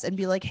CVS and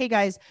be like, hey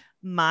guys,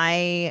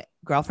 my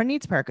girlfriend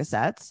needs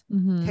Percocets.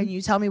 Mhm. Can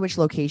you tell me which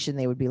location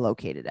they would be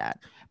located at?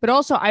 But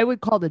also, I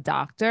would call the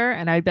doctor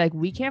and I'd be like,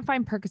 we can't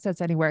find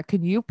Percocets anywhere.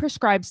 Can you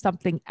prescribe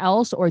something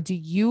else? Or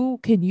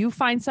can you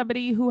find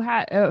somebody who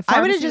had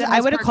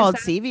I would have called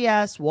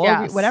CVS,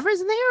 Walgreens, Yes.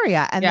 whatever's in the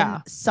area. And Yeah.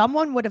 then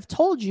someone would have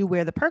told you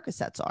where the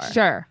Percocets are.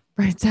 Sure.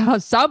 Right. So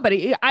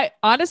somebody,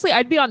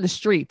 I'd be on the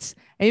streets.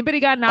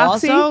 Anybody got an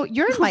oxy? Also,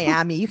 you're in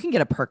Miami. You can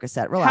get a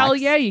Percocet. Relax. Hell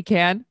yeah, you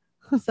can.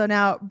 So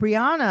now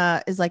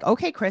Brianna is like,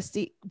 okay,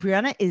 Christy.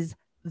 Brianna is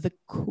the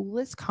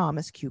coolest,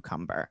 calmest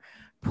cucumber.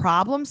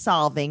 Problem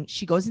solving.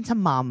 She goes into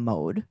mom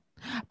mode.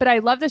 But I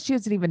love that she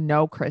doesn't even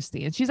know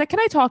Christy. And she's like, can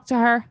I talk to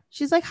her?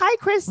 She's like, hi,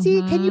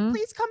 Christy. Can you Mhm.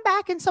 please come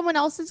back and someone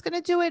else is going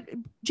to do it?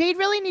 Jade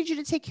really needs you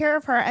to take care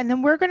of her. And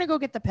then we're going to go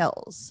get the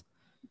pills.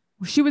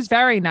 She was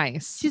very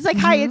nice. She's like,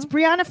 hi, it's Mhm.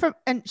 Brianna from,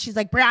 and she's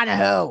like, Brianna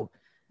who?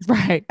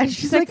 right. And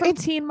she's like, from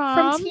it's Teen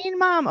Mom. from Teen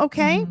Mom.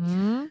 Okay.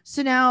 Mhm.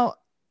 So now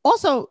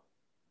also,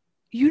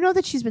 you know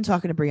that she's been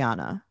talking to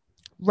Brianna.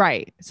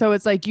 Right. So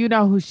it's like, you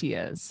know who she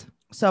is.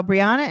 So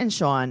Brianna and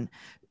Sean,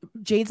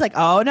 Jade's like,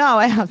 oh no,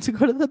 I have to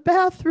go to the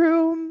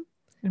bathroom.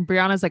 And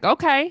Brianna's like,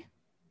 okay,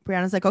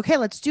 Brianna's like, okay,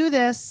 let's do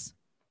this.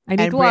 I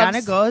need And gloves.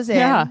 Brianna goes in.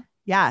 Yeah.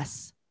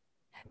 Yes.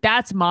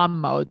 That's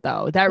mom mode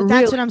though. That But really,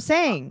 that's what I'm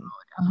saying.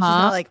 She's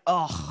not like,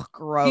 oh,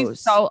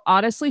 gross.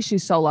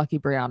 She's so lucky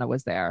Brianna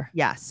was there.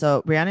 Yeah.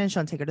 So Brianna and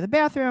Sean take her to the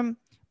bathroom.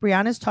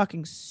 Brianna's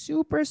talking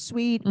super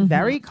sweet, Mhm.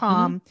 very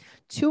calm.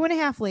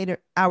 2.5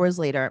 hours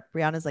later,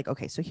 Brianna's like,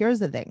 okay, so here's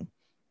the thing.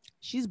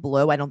 She's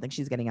blue. I don't think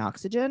she's getting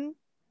oxygen.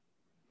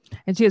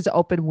 And she has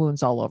open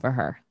wounds all over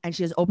her. And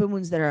she has open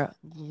wounds that are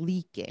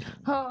leaking.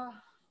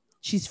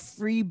 She's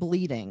free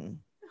bleeding.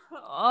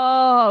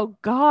 Oh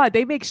God,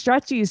 they make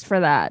stretchies for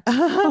that.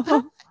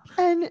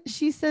 And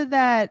she said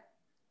that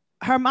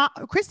her mom,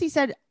 Christy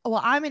said,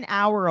 well, I'm an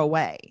hour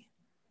away.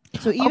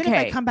 So even if I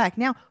Okay. come back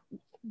now,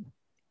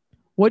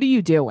 What are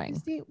you doing?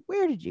 Christy,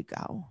 where did you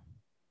go?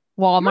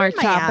 Walmart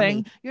You're in Miami.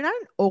 shopping. You're not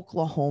in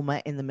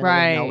Oklahoma in the middle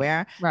Right. of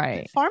nowhere.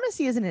 Right.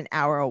 Pharmacy isn't an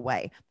hour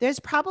away. There's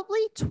probably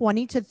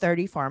 20 to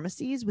 30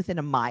 pharmacies within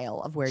a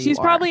mile of where you are. She's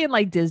probably in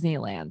like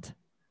Disneyland.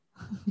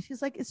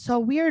 She's like, it's so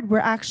weird. We're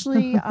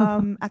actually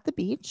at the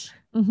beach.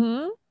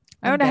 Mm-hmm.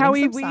 I I'm don't know how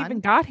getting we some even sun.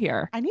 got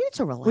here. I needed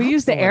to relax. We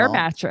used the a air little.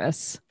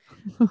 mattress.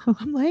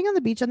 I'm laying on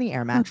the beach on the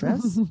air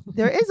mattress.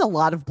 There is a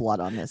lot of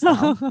blood on this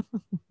now.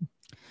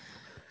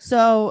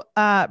 So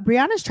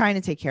Brianna's trying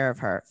to take care of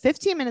her.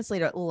 15 minutes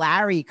later,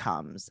 Larry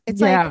comes.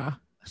 It's like,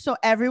 so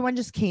everyone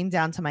just came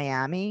down to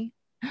Miami.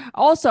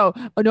 Also,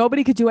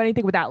 nobody could do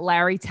anything without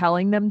Larry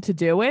telling them to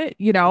do it.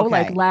 You know,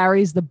 like Okay.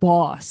 Larry's the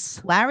boss.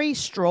 Larry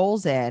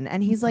strolls in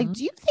and he's like, Mhm.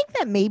 do you think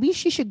that maybe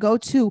she should go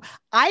to,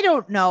 I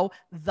don't know,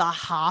 the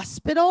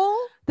hospital?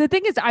 The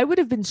thing is, I would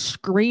have been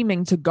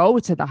screaming to go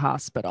to the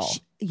hospital.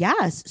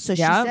 Yes. So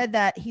she Yep. said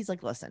that he's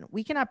like, listen,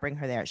 we cannot bring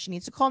her there. She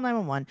needs to call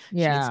 911. She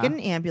needs Yeah. to get an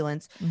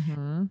ambulance.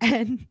 Mhm.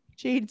 And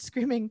Jade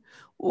screaming,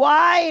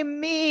 why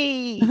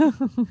me?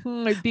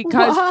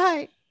 Because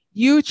Why?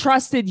 you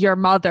trusted your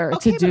mother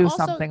Okay, to but do also,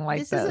 something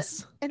like this is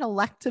this. an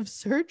elective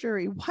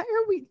surgery. Why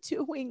are we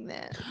doing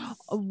this?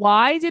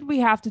 Why did we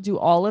have to do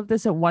all of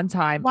this at one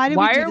time? Why did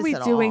we do are this we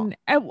at doing?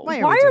 Why Why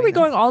are we are doing we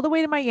going this? all the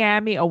way to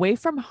Miami, away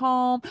from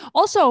home?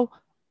 Also,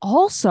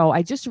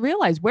 I just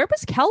realized, where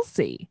was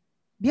Kelsey?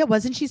 Yeah,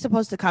 wasn't she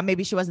supposed to come?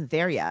 Maybe she wasn't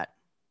there yet.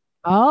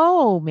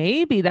 Oh,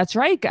 maybe that's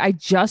right. I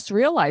just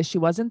realized she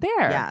wasn't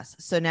there. Yes.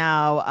 So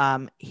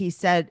now he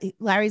said,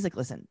 Larry's like,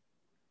 listen,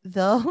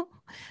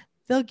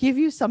 they'll give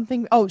you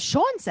something. Oh,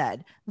 Sean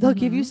said they'll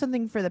give you Mhm.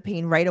 something for the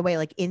pain right away,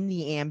 like in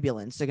the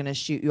ambulance. They're gonna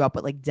shoot you up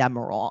with like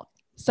Demerol.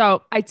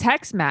 So I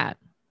text Matt,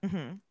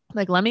 Mhm.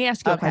 like, let me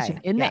ask you a Okay, question.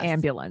 In yes. the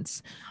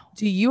ambulance,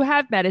 do you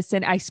have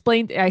medicine? I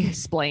explained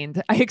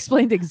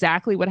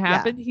exactly what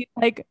happened. He's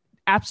like,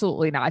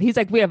 absolutely not. He's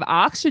like, we have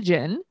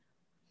oxygen.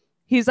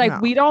 He's like, No.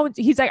 we don't.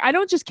 He's like, I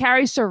don't just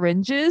carry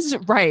syringes,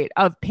 right,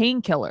 of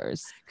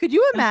painkillers. Could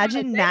you I'm trying to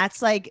imagine think.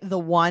 Matt's like the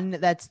one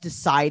that's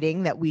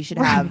deciding that we should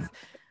Right. have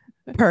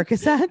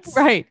Percocets?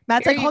 Right.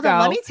 Matt's Here like, you hold on,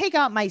 let go. me take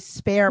out my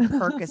spare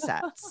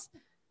Percocets.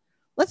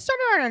 Let's start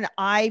on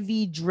an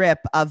IV drip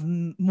of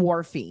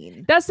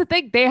morphine. That's the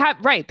thing. They have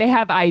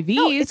IVs.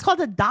 No, it's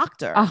called a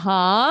doctor.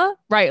 Uh-huh.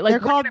 Right. Like, They're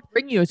we're called- gonna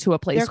bring you to a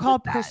place. They're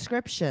called with that.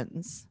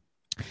 prescriptions.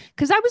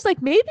 Because I was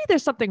like, maybe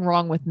there's something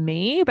wrong with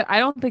me, but I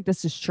don't think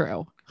this is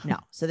true. No.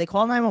 So they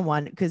call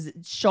 911 because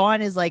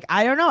Sean is like,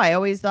 I don't know. I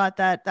always thought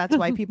that that's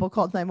why people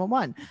called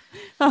 911.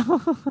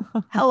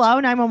 Hello,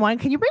 911.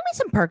 Can you bring me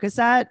some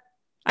Percocet?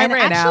 I And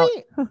ran out.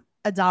 actually,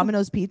 a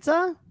Domino's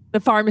pizza. The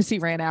pharmacy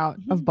ran out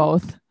Mm-hmm. of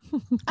both.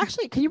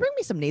 Actually, can you bring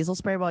me some nasal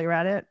spray while you're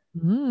at it?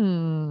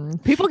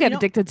 People get know-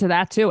 addicted to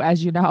that too,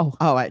 as you know.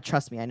 Oh,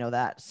 trust me, I know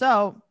that.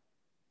 So,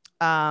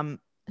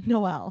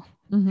 Noelle,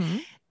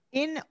 Mhm.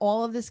 in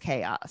all of this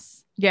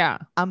chaos, Yeah.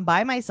 I'm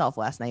by myself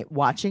last night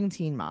watching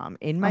Teen Mom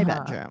in my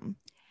Uh-huh. bedroom.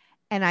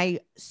 And I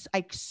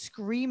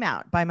scream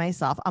out by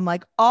myself. I'm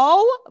like,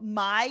 oh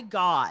my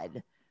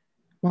God,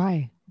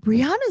 Why?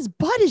 Brianna's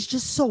butt is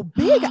just so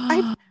big.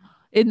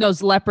 In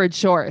those leopard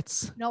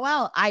shorts.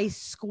 Noelle, I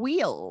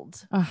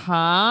squealed.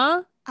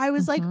 Uh-huh. I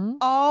was like, Mhm.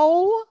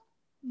 oh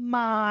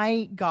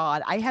my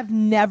God, I have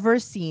never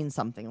seen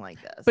something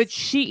like this. But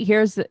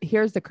here's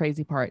the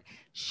crazy part.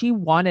 She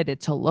wanted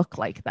it to look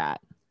like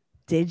that.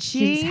 did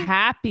she? She's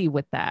happy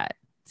with that.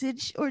 Did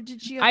she? Or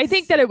did she? I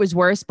think that it was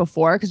worse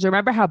before, because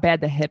remember how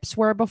bad the hips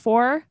were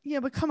before? Yeah,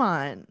 but come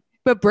on.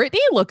 But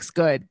Brittany looks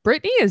good.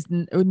 Brittany is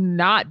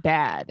not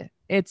bad.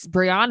 It's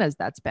Brianna's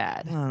that's I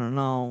bad. don't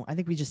know. I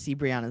think we just see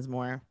Brianna's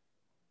more.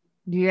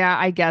 Yeah,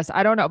 I guess.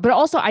 I don't know. But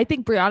also, I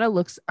think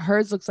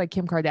hers looks like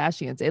Kim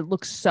Kardashian's. It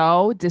looks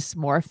so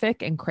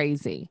dysmorphic and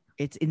crazy.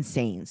 It's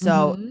insane.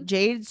 So Mhm.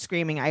 Jade's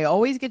screaming, I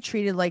always get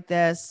treated like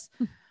this.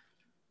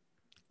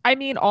 I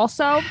mean,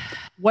 also,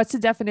 what's the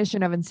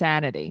definition of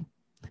insanity?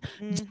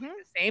 Mhm. The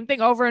same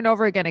thing over and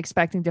over again,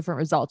 expecting different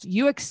results.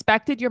 You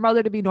expected your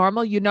mother to be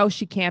normal. You know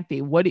she can't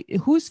be.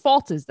 Whose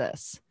fault is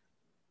this?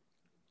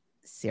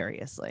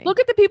 Seriously. Look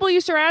at the people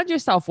you surround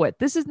yourself with.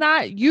 This is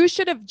not, you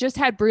should have just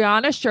had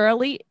Brianna,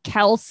 Shirley,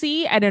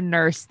 Kelsey, and a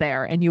nurse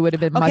there, and you would have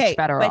been much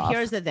better but off.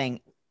 here's the thing.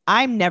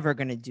 I'm never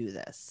going to do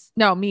this.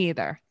 No, me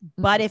either.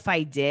 But if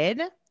I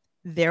did,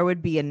 there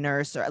would be a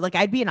nurse or like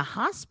I'd be in a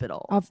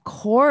hospital. Of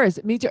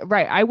course. Me too.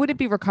 Right. I wouldn't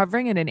be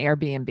recovering in an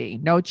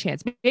Airbnb. No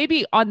chance.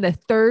 Maybe on the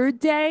third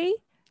day,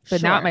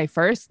 but not Sure. my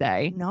first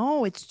day.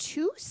 No, it's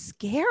too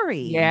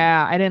scary.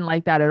 Yeah, I didn't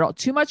like that at all.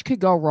 Too much could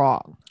go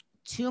wrong.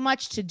 Too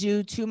much to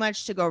do, too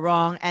much to go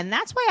wrong. And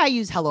that's why I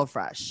use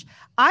HelloFresh.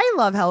 I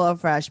love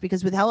HelloFresh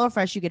because with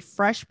HelloFresh, you get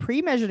fresh,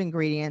 pre-measured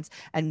ingredients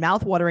and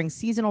mouth-watering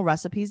seasonal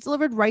recipes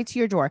delivered right to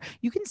your door.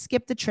 You can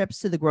skip the trips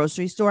to the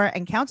grocery store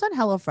and count on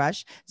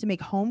HelloFresh to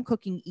make home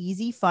cooking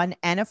easy, fun,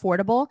 and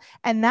affordable.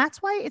 And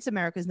that's why it's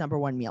America's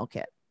 #1 meal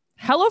kit.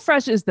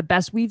 HelloFresh is the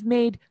best. We've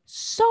made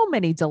so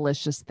many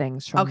delicious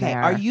things from Okay,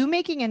 there. are you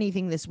making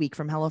anything this week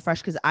from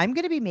HelloFresh? Because I'm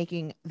going to be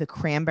making the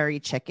cranberry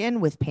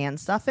chicken with pan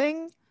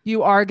stuffing.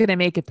 You are going to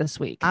make it this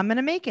week. I'm going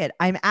to make it.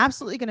 I'm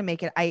absolutely going to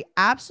make it. I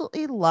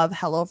absolutely love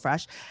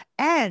HelloFresh.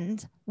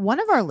 And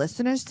one of our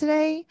listeners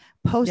today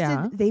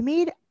posted, they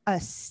made a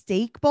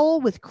steak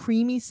bowl with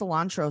creamy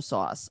cilantro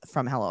sauce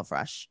from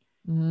HelloFresh.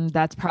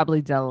 That's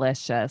probably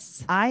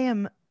delicious. I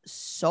am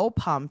so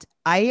pumped.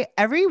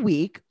 Every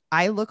week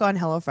I look on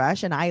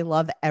HelloFresh and I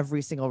love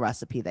every single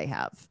recipe they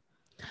have.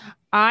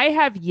 I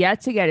have yet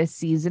to get a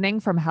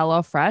seasoning from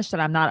HelloFresh that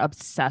I'm not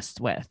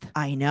obsessed with.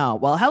 I know.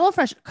 Well,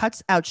 HelloFresh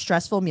cuts out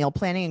stressful meal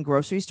planning and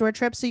grocery store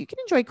trips so you can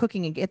enjoy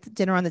cooking and get the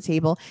dinner on the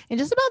table in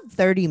just about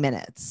 30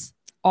 minutes.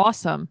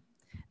 Awesome.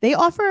 They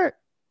offer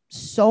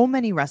so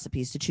many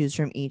recipes to choose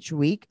from each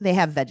week. They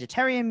have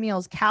vegetarian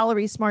meals,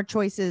 calorie smart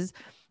choices.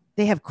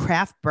 They have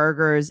craft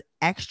burgers,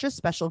 extra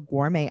special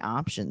gourmet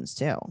options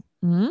too.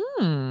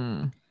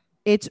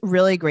 It's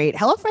really great.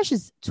 HelloFresh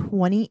is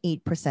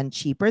 28%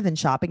 cheaper than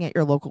shopping at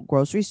your local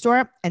grocery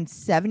store and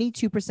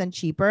 72%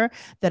 cheaper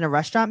than a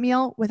restaurant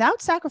meal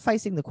without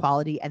sacrificing the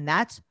quality. And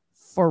that's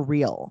for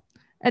real.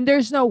 And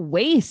there's no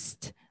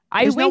waste.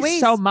 I waste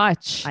so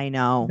much. I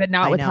know. But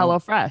not with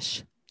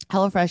HelloFresh.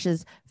 HelloFresh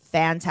is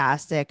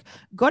fantastic.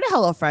 Go to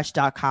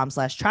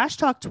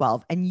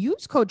HelloFresh.com/trashtalk12 and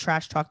use code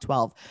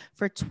trashtalk12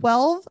 for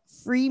 12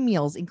 free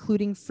meals,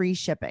 including free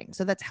shipping.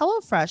 So that's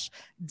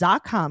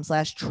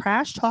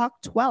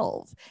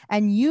HelloFresh.com/trashtalk12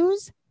 and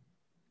use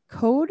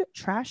code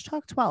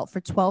trashtalk12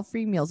 for 12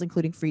 free meals,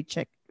 including free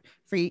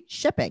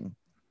shipping.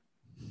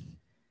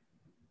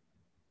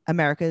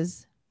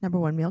 America's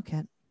 #1 meal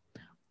kit.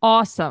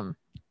 Awesome.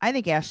 I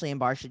think Ashley and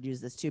Bar should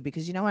use this too,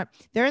 because you know what?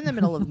 They're in the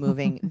middle of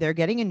moving. They're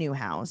getting a new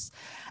house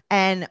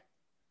and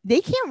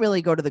they can't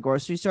really go to the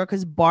grocery store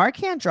because Bar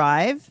can't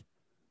drive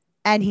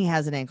and he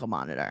has an ankle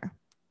monitor.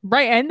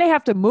 Right. And they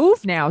have to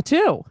move now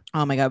too.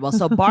 Oh my God. Well,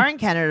 so Bar and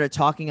Kenneth are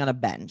talking on a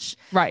bench.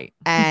 Right.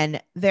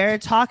 And they're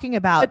talking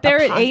about. But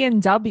they're at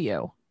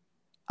A&W.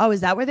 Oh,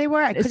 is that where they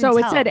were? I couldn't tell.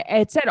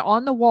 It said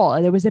on the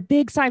wall, there was a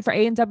big sign for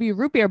A&W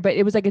root beer, but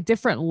it was like a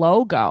different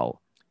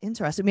logo.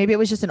 Interesting. Maybe it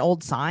was just an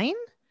old sign.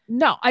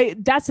 No,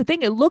 that's the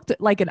thing. It looked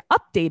like an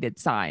updated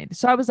sign.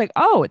 So I was like,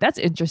 oh, that's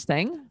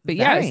interesting. But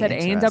yeah, it said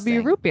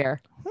A&W root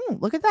beer.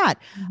 Look at that.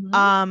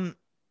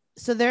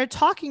 So they're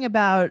talking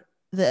about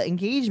the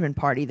engagement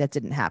party that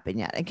didn't happen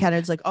yet. And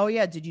Kennard's like, oh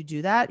yeah, did you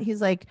do that?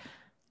 He's like,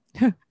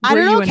 I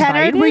don't know,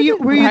 Kennard, were you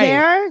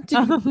there?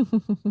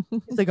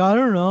 He's like, I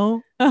don't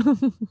know.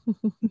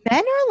 Men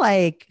are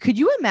like, could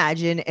you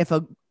imagine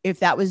if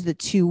that was the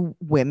two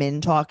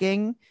women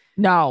talking?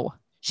 No.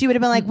 She would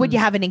have been like, would you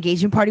have an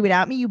engagement party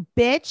without me, you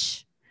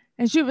bitch?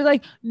 And she would be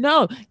like,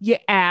 no, you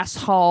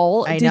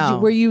asshole. I know.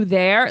 Were you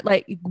there?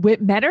 Like,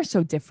 men are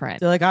so different.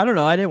 They're like, I don't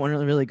know. I didn't want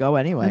to really go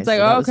anyway. It's like,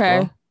 okay.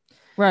 Cool.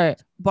 Right.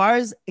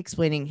 Bar's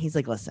explaining. He's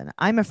like, listen,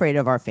 I'm afraid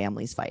of our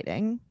families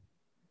fighting.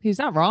 He's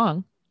not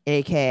wrong.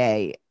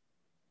 AKA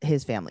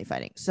his family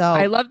fighting. So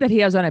I love that he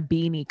has on a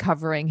beanie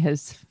covering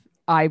his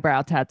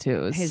eyebrow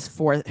tattoos, his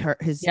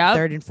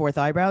third and fourth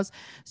eyebrows.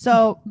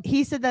 So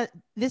he said that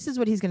this is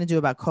what he's going to do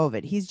about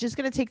COVID. He's just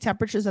going to take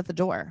temperatures at the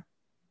door.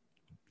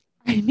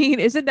 I mean,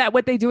 isn't that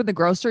what they do in the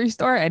grocery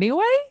store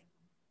anyway?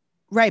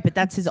 Right. But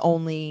that's his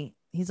only,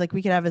 he's like,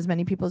 we could have as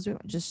many people as we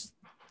want. Just,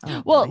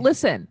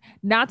 listen,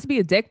 not to be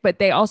a dick, but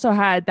they also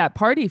had that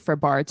party for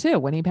Bar too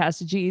when he passed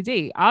the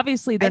GED.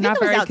 Obviously, they're not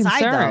very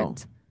concerned.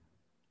 Though.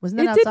 Wasn't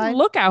that outside? It outside? didn't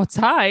look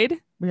outside.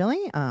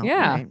 Really? Oh,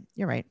 yeah.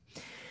 You're right.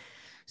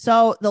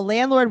 So the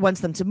landlord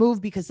wants them to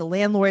move because the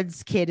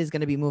landlord's kid is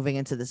going to be moving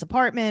into this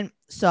apartment.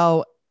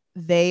 So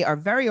they are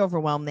very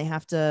overwhelmed. They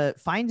have to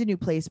find a new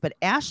place. But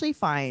Ashley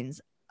finds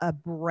a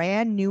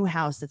brand new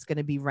house that's going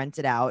to be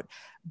rented out,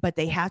 but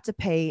they have to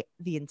pay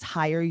the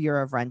entire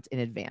year of rent in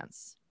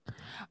advance.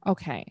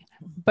 Okay.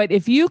 But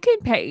if you can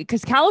pay,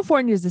 because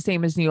California is the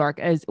same as New York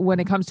as when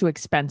it comes to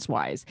expense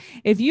wise.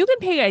 If you can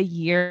pay a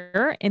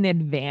year in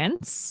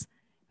advance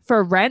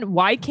for rent,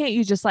 why can't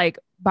you just like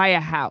buy a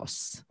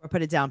house? Or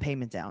put a down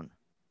payment down.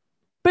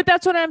 But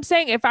that's what I'm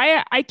saying. If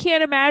I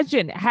can't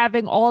imagine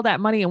having all that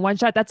money in one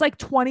shot. That's like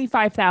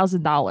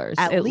 $25,000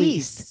 At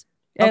least.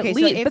 At Okay, so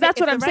least. But that's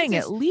if what the I'm rent saying.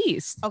 is- At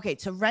least. Okay,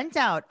 to rent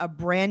out a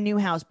brand new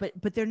house,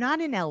 but they're not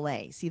in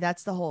LA. See,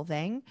 that's the whole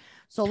thing.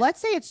 So let's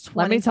say it's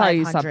Let me tell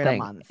you $2,500 a something.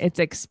 month. It's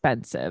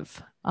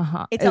expensive.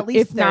 It's at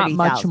least if not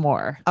much 30,000.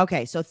 more.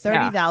 Okay, so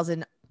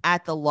 30,000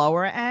 at the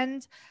lower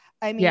end.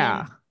 I mean,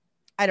 Yeah.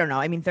 I don't know.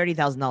 I mean,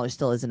 $30,000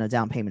 still isn't a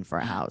down payment for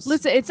a house.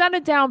 Listen, it's not a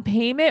down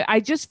payment.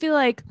 I just feel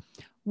like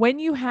when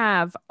you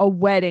have a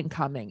wedding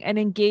coming, an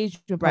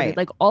engagement party, Right.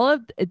 like all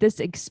of this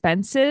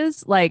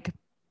expenses, like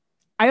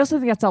I also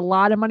think that's a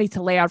lot of money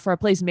to lay out for a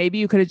place. Maybe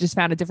you could have just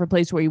found a different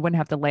place where you wouldn't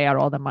have to lay out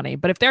all the money.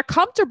 But if they're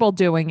comfortable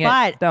doing it,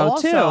 but though,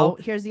 also,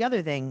 too. here's the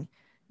other thing: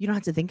 you don't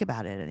have to think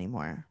about it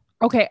anymore.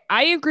 Okay,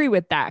 I agree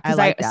with that because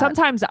I like that.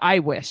 sometimes I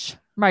wish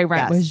my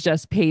rent Yes. was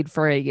just paid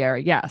for a year.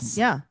 Yes.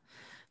 Yeah.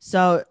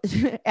 So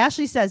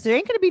Ashley says there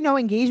ain't going to be no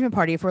engagement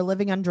party if we're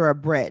living under a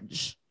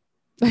bridge.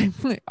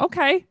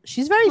 Okay.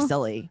 She's very Huh.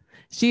 silly.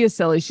 She is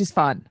silly. She's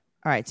fun.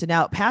 All right. So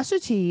now Pastor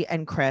T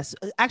and Chris,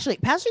 actually,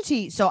 Pastor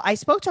T. So I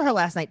spoke to her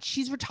last night.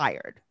 She's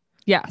retired.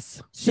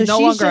 Yes. So She's no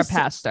she's longer just- a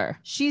pastor.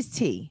 She's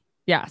T.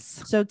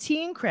 Yes. So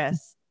T and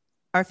Chris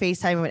are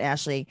FaceTiming with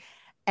Ashley.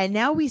 And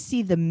now we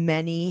see the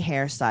many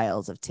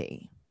hairstyles of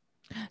T.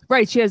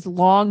 Right. She has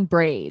long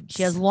braids.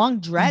 She has long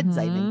dreads,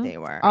 I think Mhm. they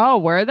were. Oh,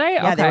 were they?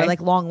 Yeah, Okay. they were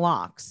like long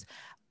locks.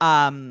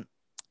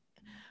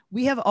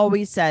 We have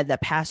always said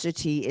that Pastor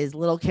T is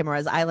Little Kim, or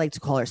as I like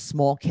to call her,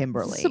 Small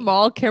Kimberly.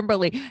 Small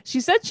Kimberly.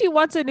 She said she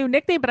wants a new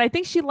nickname, but I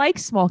think she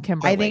likes Small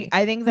Kimberly.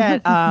 I think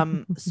that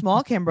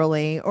Small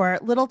Kimberly or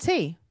Little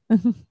T.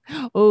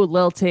 Oh,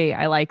 Lil T.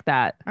 I like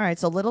that. All right,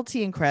 so Little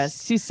T and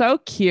Chris, She's so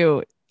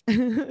cute. they're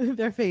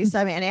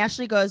FaceTiming, and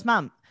Ashley goes,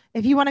 "Mom,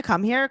 if you want to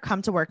come here,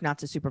 come to work, not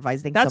to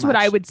supervise." Thanks That's so what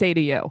I much." would say to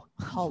you.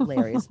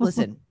 Hilarious.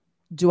 Listen,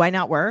 do I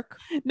not work?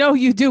 No,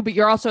 you do, but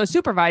you're also a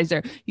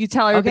supervisor. You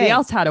tell everybody Okay.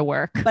 else how to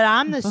work. But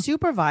I'm the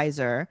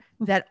supervisor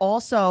that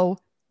also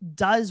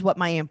does what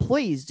my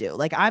employees do.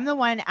 Like I'm the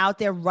one out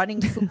there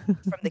running food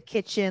from the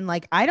kitchen.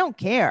 Like I don't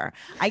care.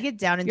 I get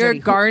down and You're dirty.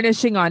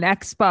 garnishing on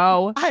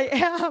Expo. I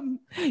am.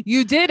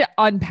 You did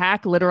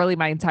unpack literally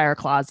my entire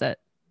closet.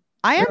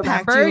 I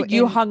unpacked Remember? you.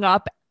 You in hung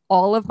up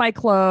all of my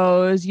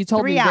clothes. You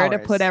told 3 me where to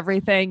hours. put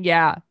everything.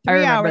 Yeah, I 3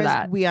 remember hours.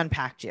 that. We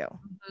unpacked you.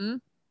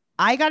 Mhm.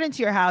 I got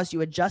into your house. You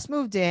had just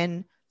moved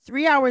in.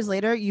 3 hours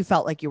later, you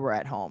felt like you were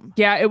at home.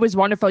 Yeah, it was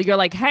wonderful. You're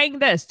like, hang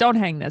this, don't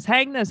hang this,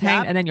 hang this, hang.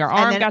 Yep. And then your And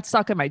arm then- got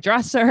stuck in my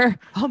dresser.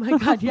 Oh my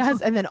God, yes.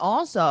 And then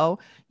also,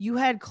 you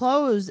had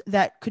clothes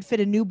that could fit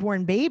a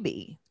newborn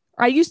baby.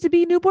 I used to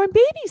be newborn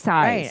baby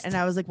size. Right. And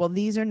I was like, well,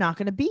 these are not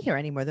going to be here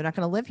anymore. They're not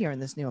going to live here in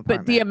this new But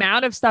apartment. the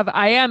amount of stuff,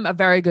 I am a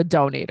very good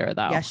donator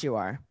though. Yes, you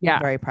are. Yeah.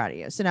 I'm very proud of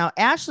you. So now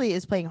Ashley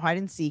is playing hide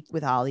and seek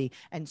with Holly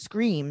and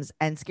screams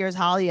and scares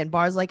Holly. And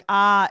Bar's like,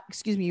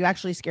 excuse me, you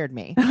actually scared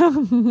me.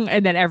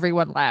 And then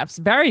everyone laughs.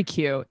 Very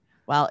cute.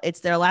 Well,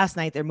 it's their last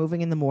night. They're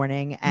moving in the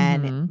morning,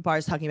 and Mhm.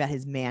 Bar's talking about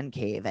his man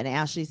cave. And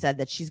Ashley said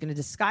that she's going to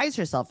disguise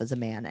herself as a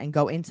man and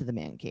go into the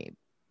man cave.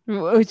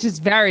 Which is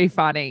very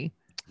funny.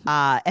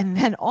 And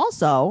then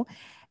also,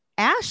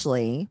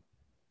 Ashley,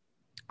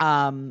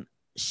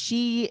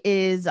 she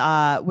is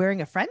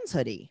wearing a Friends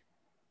hoodie.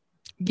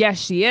 Yes,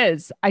 she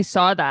is. I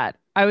saw that.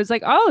 I was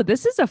like, oh,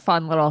 this is a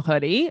fun little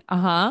hoodie.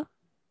 Uh-huh.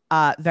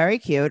 Very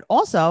cute.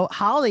 Also,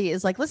 Holly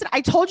is like, listen,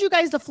 I told you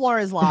guys the floor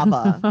is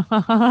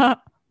lava.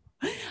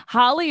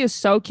 Holly is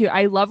so cute.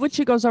 I love when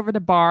she goes over to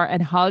Bar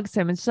and hugs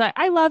him and she's like,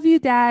 I love you,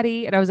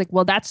 daddy. And I was like,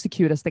 well, that's the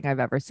cutest thing I've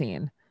ever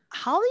seen.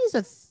 Holly's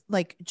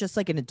just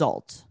like an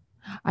adult.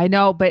 I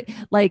know, but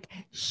like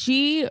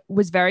she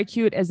was very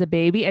cute as a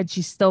baby and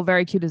she's still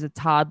very cute as a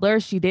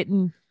toddler. She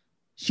didn't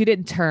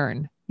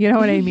turn. You know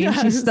what I mean?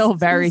 She's still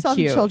very Some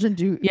cute. children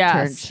do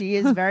Yes. turn. She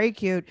is very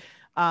cute.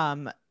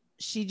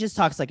 She just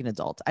talks like an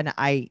adult, and that's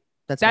my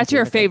That's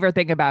your thing. favorite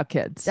thing about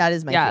kids. That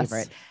is my Yes.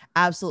 favorite.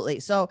 Absolutely.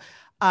 So,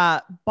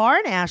 Bar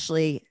and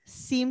Ashley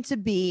seem to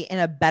be in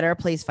a better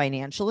place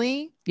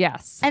financially,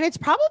 Yes, and it's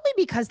probably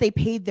because they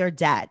paid their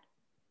debt.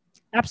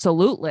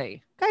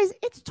 absolutely. Guys,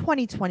 it's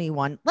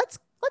 2021. Let's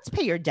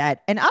pay your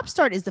debt. And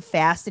Upstart is the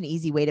fast and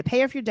easy way to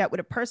pay off your debt with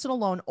a personal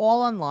loan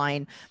all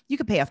online. You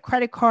can pay off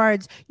credit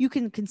cards. You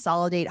can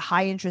consolidate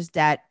high interest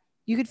debt.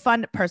 You could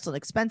fund personal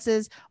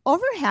expenses.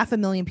 Over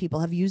 500,000 people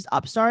have used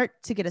Upstart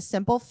to get a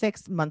simple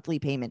fixed monthly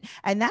payment.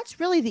 And that's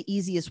really the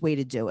easiest way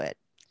to do it.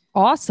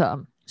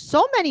 Awesome.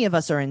 So many of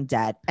us are in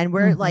debt and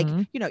we're like,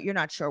 Mhm. you're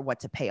not sure what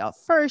to pay off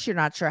first. You're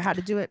not sure how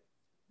to do it.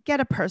 Get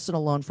a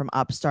personal loan from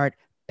Upstart,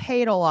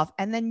 pay it all off,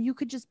 and then you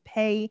could just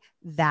pay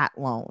that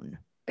loan.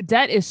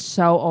 Debt is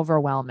so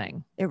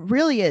overwhelming. It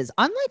really is.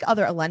 Unlike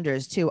other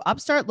lenders, too,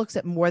 Upstart looks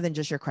at more than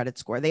just your credit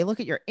score. They look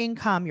at your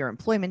income, your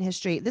employment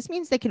history. This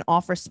means they can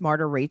offer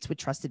smarter rates with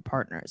trusted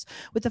partners.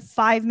 With a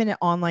 5-minute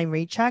online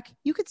rate check,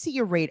 you could see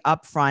your rate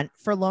up front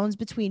for loans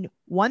between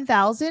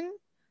 $1,000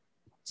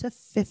 to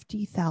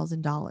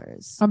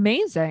 $50,000.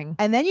 Amazing.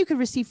 And then you could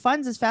receive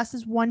funds as fast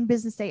as 1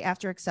 business day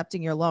after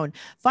accepting your loan.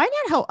 Find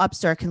out how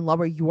Upstart can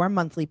lower your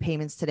monthly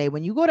payments today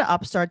when you go to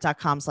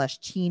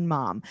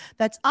upstart.com/teenmom.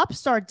 That's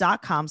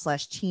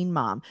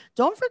upstart.com/teenmom.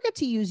 Don't forget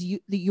to use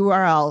the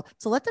URL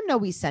to let them know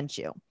we sent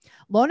you.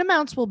 Loan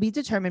amounts will be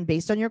determined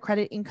based on your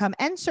credit, income,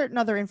 and certain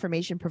other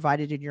information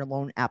provided in your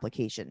loan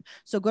application.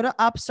 So go to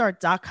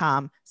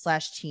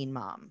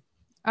upstart.com/teenmom.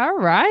 All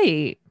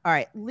right. All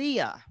right,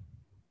 Leah.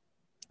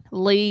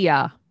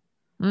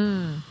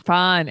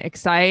 Fun,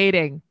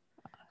 exciting.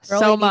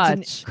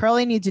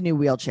 Curly needs a new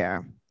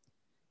wheelchair.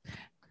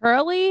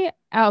 Curly,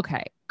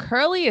 okay.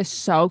 Curly is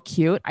so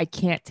cute. I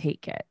can't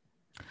take it.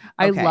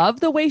 I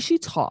love the way she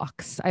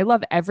talks. I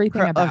love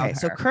everything about her.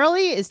 So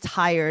Curly is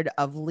tired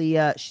of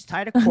Leah. She's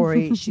tired of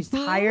Corey. She's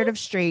tired of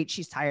Straight.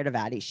 She's tired of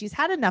Addie. She's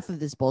had enough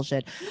of this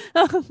bullshit.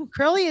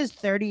 Curly is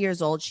 30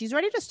 years old. She's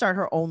ready to start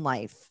her own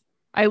life.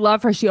 I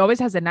love her. She always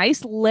has a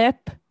nice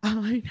lip.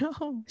 I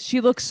know. She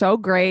looks so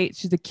great.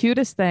 She's the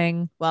cutest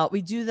thing. Well,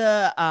 we do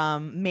the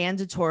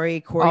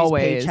mandatory Corey's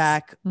Always.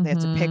 paycheck. They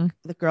have to pick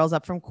the girls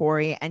up from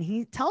Corey. And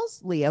he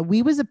tells Leah,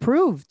 we was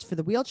approved for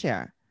the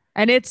wheelchair.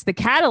 And it's the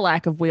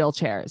Cadillac of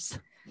wheelchairs.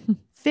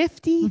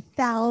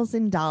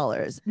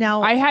 $50,000.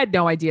 Now, I had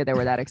no idea they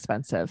were that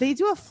expensive. they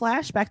do a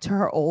flashback to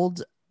her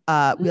old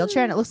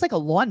wheelchair, and it looks like a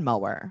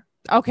lawnmower.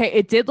 Okay,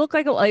 it did look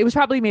like it was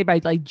probably made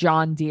by like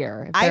John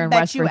Deere. If they're I in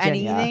bet West you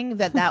Virginia. anything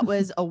that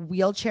was a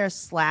wheelchair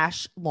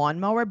 /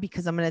 lawnmower,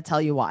 because I'm going to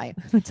tell you why.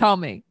 Tell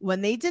me.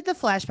 When they did the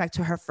flashback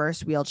to her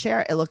first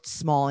wheelchair, it looked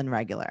small and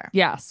regular.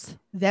 Yes.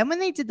 Then when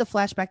they did the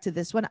flashback to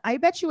this one, I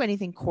bet you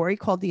anything, Corey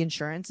called the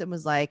insurance and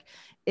was like,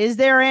 is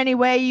there any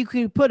way you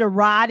could put a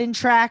riding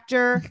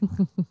tractor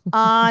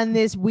on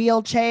this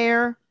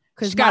wheelchair?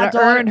 She's got to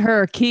earn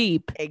her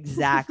keep.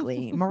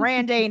 Exactly.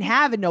 Miranda ain't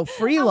having no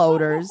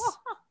freeloaders.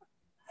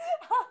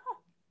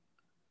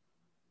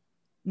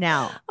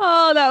 Now,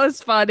 Oh, that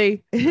was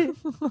funny.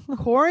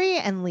 Corey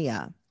and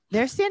Leah,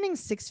 they're standing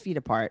 6 feet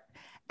apart.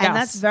 And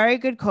that's Yes. very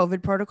good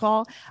COVID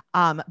protocol.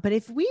 But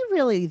if we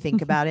really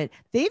think about it,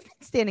 they've been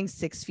standing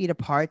 6 feet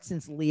apart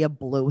since Leah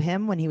blew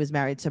him when he was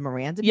married to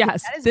Miranda.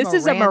 Yes, this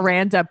is a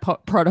Miranda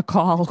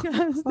protocol.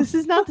 This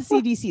is not the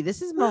CDC.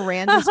 This is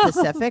Miranda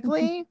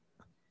specifically.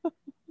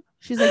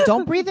 She's like,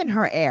 don't breathe in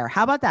her air.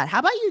 How about that? How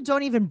about you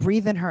don't even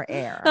breathe in her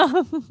air?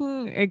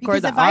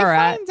 Because if I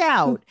find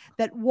out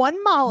that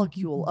one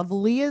molecule of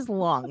Leah's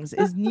lungs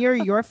is near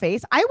your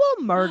face, I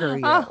will murder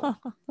you.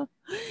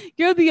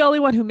 You're the only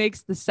one who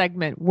makes the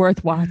segment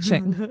worth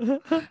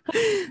watching.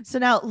 So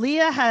now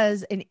Leah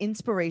has an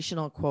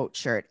inspirational quote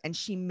shirt, and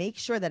she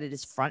makes sure that it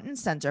is front and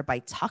center by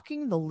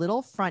tucking the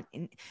little front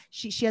in.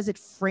 She has it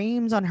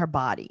framed on her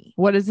body.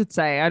 What does it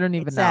say? I don't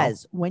even It know.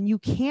 says, when you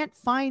can't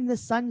find the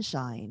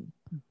sunshine,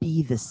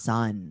 be the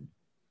sun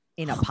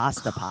in a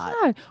pasta pot.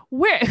 God,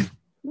 where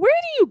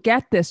do you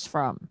get this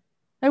from?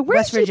 Like,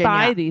 where did you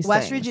buy these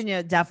West things?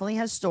 Virginia definitely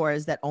has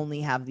stores that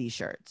only have these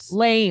shirts.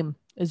 Lame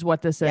is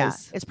what this Yeah,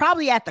 is. it's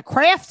probably at the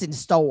Crafton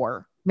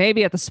store.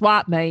 Maybe at the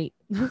swap meet.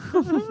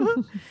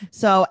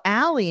 So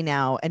Allie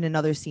now in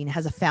another scene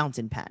has a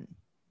fountain pen.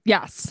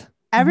 Yes.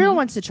 Everyone Mhm.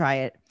 wants to try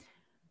it.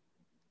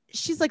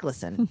 She's like,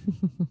 listen,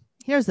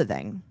 here's the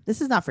thing.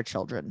 This is not for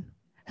children.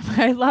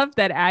 I love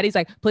that Addie's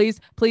like, please,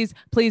 please,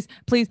 please,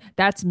 please.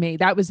 That's me.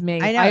 That was me.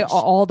 I know. I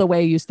all the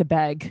way used to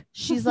beg.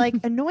 She's like,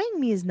 annoying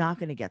me is not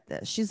going to get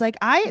this. She's like,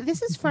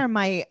 this is for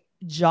my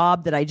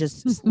job that I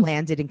just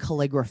landed in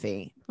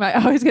calligraphy. I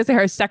always get to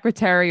her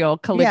secretarial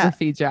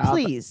calligraphy job.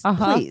 Please,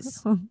 Uh-huh.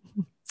 please.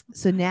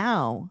 So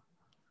now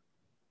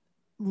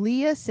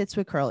Leah sits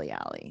with Curly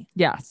Allie.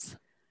 Yes.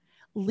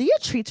 Leah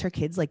treats her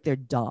kids like they're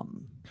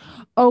dumb.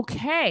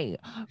 Okay.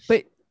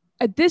 But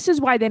this is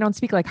why they don't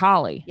speak like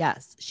Holly.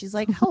 Yes. She's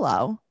like,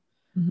 hello,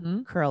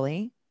 Mhm.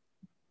 Curly.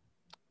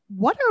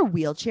 What are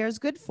wheelchairs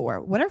good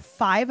for? What are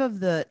 5 of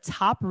the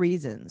top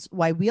reasons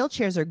why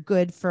wheelchairs are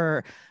good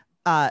for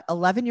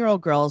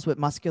 11-year-old girls with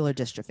muscular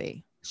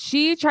dystrophy?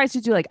 She tries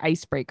to do like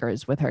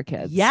icebreakers with her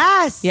kids.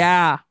 Yes.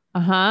 Yeah.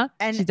 Uh-huh.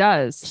 And she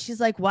does. She's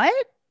like, what?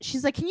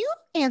 She's like, can you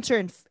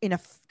answer in a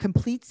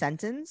complete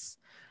sentence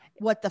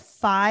what the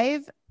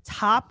 5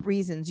 top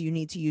reasons you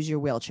need to use your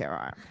wheelchair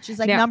are? She's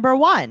like, Now- number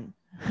 1,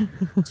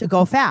 to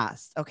go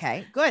fast.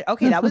 Okay, good.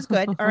 Okay, that was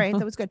good. All right,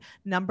 that was good.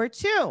 Number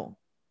 2,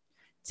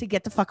 to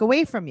get the fuck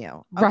away from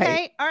you. Okay,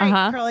 Right. all right,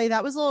 Uh-huh. Curly,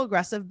 that was a little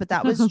aggressive, but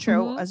that was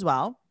true as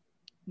well.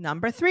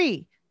 Number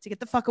 3, to get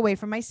the fuck away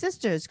from my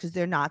sisters because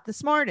they're not the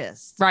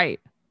smartest. Right.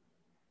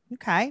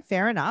 Okay,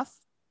 fair enough.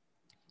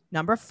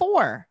 Number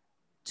 4,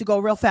 to go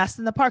real fast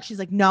in the park. She's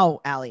like,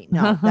 no, Allie,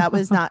 no, that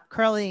was not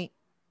Curly.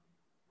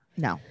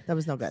 No, that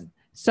was no good.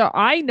 So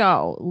I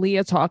know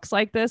Leah talks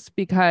like this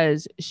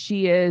because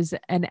she is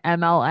an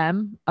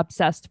MLM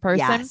obsessed person.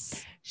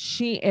 Yes.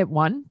 She, at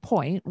one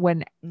point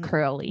when Mm.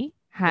 Curly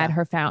had Yeah.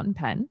 her fountain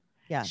pen,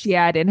 Yes. she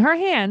had in her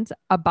hand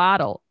a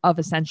bottle of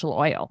essential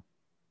oil.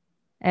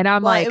 And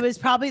I'm Well, like, it was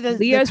probably the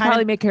Leah's kind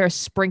probably of, making her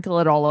sprinkle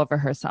it all over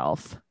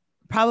herself.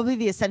 probably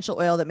the essential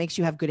oil that makes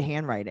you have good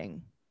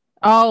handwriting.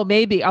 Oh,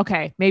 maybe.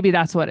 Okay. Maybe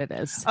that's what it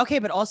is. Okay,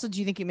 but also, do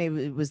you think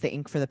it was the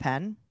ink for the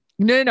pen?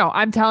 No.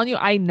 I'm telling you,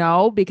 I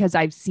know because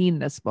I've seen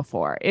this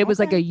before. It was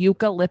like Okay. a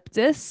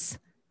eucalyptus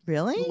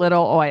Really?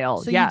 little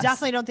oil. So Yes. you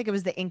definitely don't think it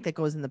was the ink that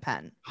goes in the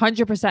pen?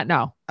 100%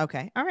 no.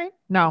 Okay. All right,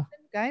 No.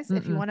 guys.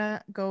 If you Mm-mm. want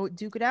to go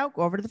duke it out,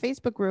 go over to the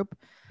Facebook group.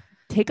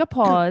 Take a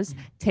pause,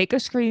 take a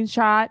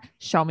screenshot,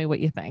 show me what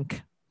you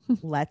think.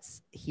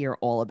 Let's hear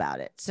all about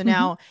it. So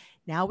Mhm.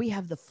 now we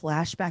have the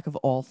flashback of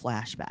all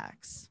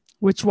flashbacks.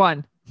 Which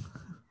one?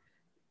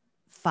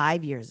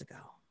 5 years ago,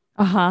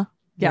 Uh-huh.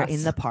 they're Yes.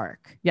 in the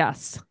park.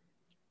 Yes.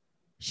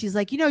 She's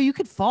like, you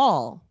could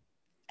fall.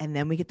 And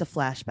then we get the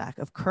flashback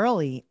of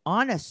Curly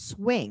on a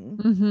swing,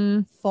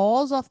 Mm-hmm.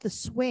 falls off the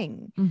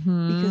swing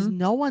Mm-hmm. because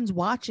no one's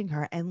watching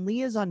her, and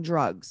Leah's on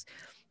drugs.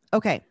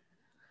 Okay.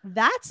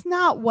 That's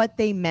not what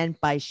they meant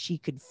by she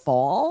could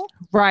fall.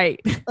 Right.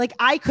 Like,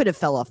 I could have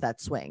fell off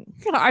that swing.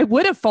 I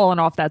would have fallen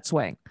off that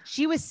swing.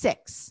 She was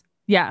 6.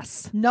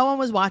 Yes. No one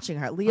was watching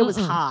her. Leah was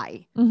Mm-mm.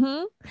 high.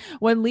 Mm-hmm.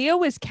 When Leah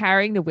was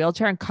carrying the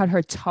wheelchair and cut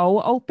her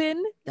toe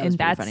open That was in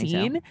pretty that funny, too.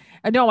 scene.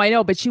 No, I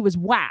know, but she was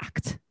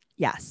whacked.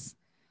 Yes.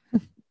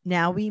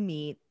 Now we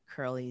meet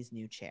Curly's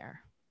new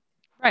chair.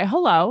 Right.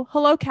 Hello,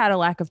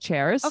 Cadillac of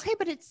chairs. Okay,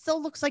 but it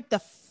still looks like the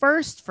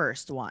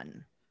first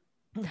one.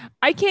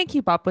 I can't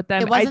keep up with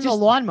them. It wasn't I the just,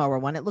 lawnmower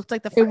one. It looked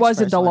like the first. it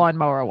wasn't the one.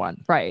 lawnmower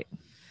one. Right.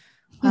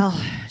 Well,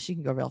 she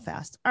can go real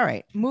fast. All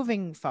right,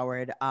 moving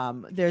forward.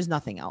 There's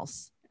nothing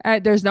else.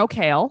 There's no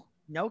Kale.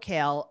 No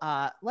Kale.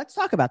 Let's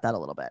talk about that a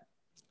little bit.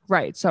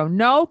 Right. So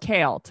no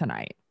Kale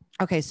tonight.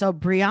 Okay, so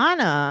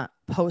Brianna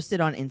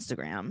posted on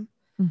Instagram,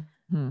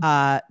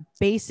 Mhm.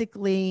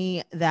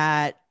 basically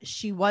that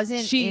she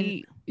wasn't.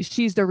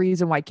 She's the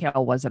reason why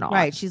Kale wasn't on.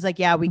 Right. She's like,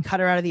 yeah, we cut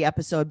her out of the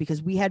episode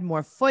because we had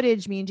more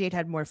footage. Me and Jade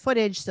had more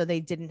footage, so they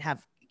didn't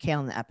have Kale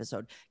in the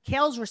episode.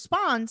 Kale's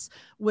response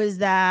was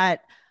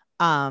that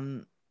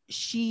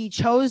she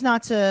chose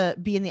not to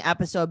be in the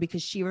episode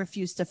because she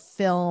refused to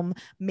film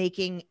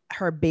making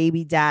her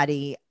baby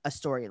daddy a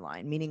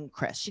storyline, meaning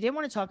Chris. She didn't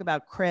want to talk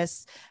about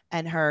Chris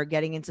and her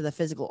getting into the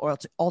physical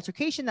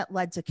altercation that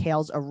led to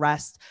Kale's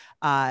arrest,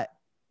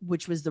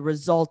 which was the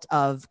result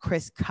of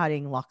Chris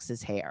cutting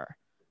Lux's hair.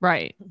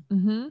 Right.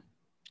 Mm-hmm.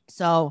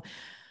 So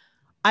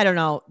I don't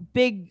know.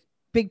 Big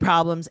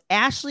problems.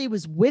 Ashley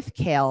was with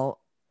Kale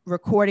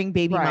recording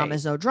Baby Right.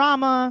 Mama's No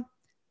Drama.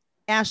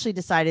 Ashley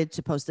decided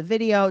to post a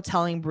video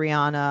telling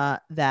Brianna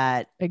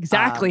that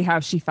Exactly how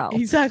she felt.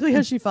 exactly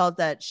how she felt,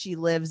 that she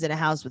lives in a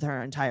house with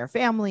her entire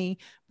family.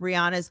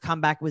 Brianna's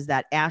comeback was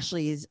that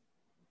Ashley's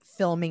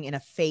filming in a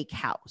fake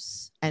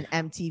house, and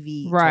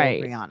MTV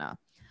Right. told Brianna.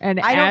 And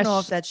I don't know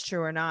if that's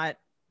true or not,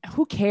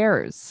 who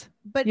cares?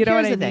 but You know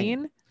here's what I the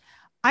thing. mean?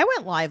 I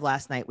went live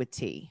last night with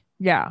T,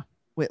 Yeah.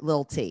 with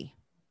Lil T.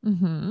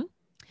 Mm-hmm.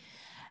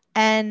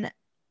 And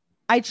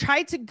I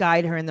tried to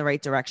guide her in the right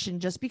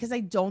direction just because I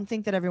don't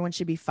think that everyone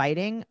should be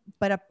fighting.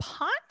 But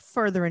upon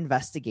further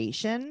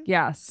investigation,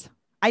 Yes.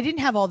 I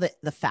didn't have all the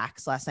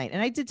facts last night.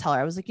 And I did tell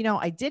her, I was like,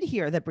 I did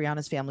hear that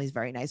Brianna's family is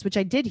very nice, which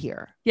I did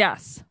hear.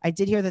 Yes. I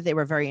did hear that they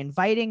were very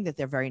inviting, that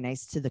they're very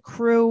nice to the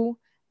crew,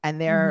 and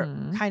they're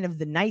Mhm. kind of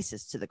the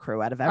nicest to the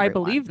crew out of everyone. I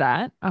believe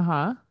that.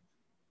 Uh-huh.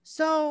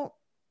 So,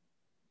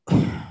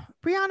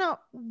 Brianna,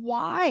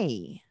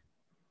 why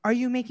are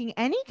you making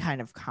any kind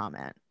of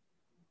comment?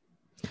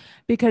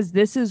 Because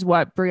this is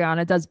what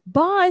Brianna does.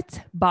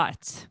 But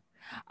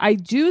I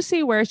do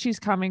see where she's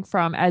coming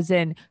from, as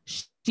in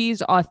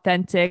she's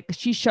authentic.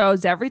 She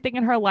shows everything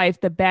in her life,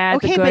 the bad,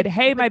 Okay, the good. but-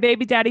 Hey, my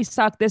baby daddy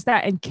sucked, this,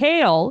 that. And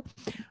Kale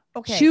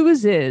Okay.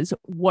 chooses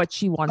what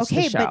she wants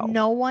Okay, to show. but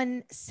no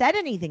one said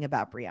anything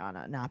about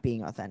Brianna not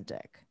being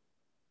authentic.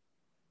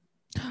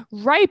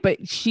 Right.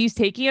 But she's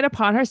taking it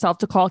upon herself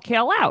to call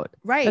Kale out.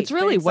 Right. That's but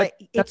really it's what-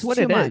 like, that's it's what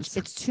too it much. is.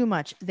 It's too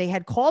much. They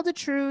had called a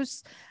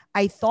truce.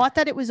 I thought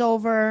that it was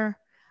over.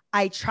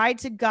 I tried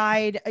to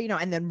guide,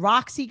 and then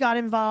Roxy got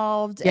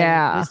involved and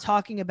Yeah. was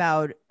talking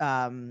about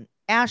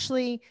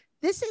Ashley.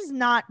 This is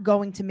not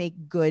going to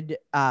make good.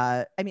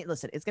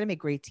 Listen, it's going to make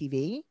great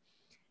TV.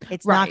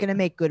 It's not Right. going to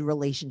make good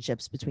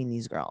relationships between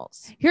these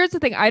girls. Here's the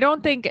thing. I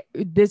don't think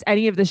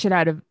any of this should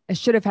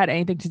have had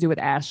anything to do with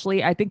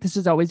Ashley. I think this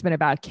has always been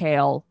about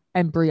Kale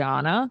and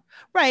Brianna.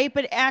 Right.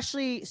 But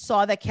Ashley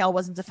saw that Kale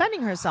wasn't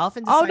defending herself.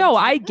 And Oh decided no, to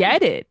I defend.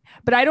 get it.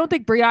 But I don't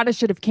think Brianna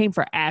should have came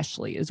for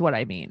Ashley is what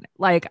I mean.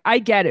 Like, I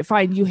get it.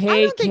 Fine. You I hate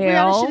don't think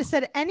Brianna should Kale. have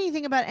said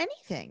anything about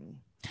anything.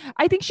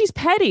 I think she's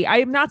petty. I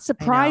am not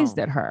surprised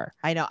know. at her.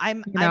 I know.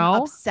 I'm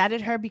know? upset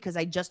at her because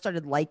I just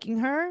started liking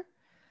her.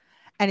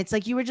 And it's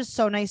like, you were just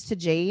so nice to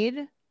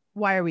Jade.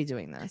 Why are we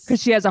doing this?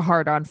 Because she has a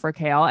hard on for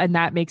Kale, and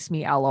that makes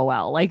me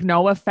LOL. Like,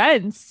 no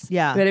offense.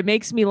 Yeah. But it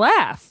makes me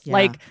laugh. Yeah.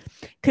 Like,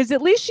 because at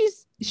least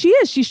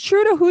she's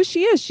true to who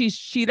she is.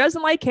 She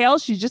doesn't like Kale.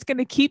 She's just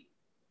gonna keep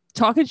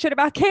talking shit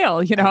about Kale,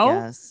 I you know?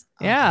 guess.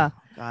 Ugh. Yeah.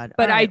 God.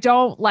 But All I right.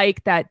 don't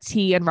like that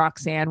T and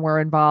Roxanne were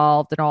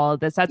involved and all of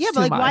this. That's Yeah, too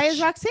but like, much. why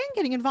is Roxanne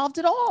getting involved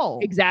at all?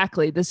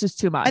 Exactly. This is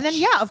too much. And then,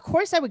 yeah, of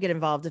course I would get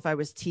involved if I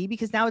was T,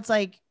 because now it's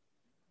like,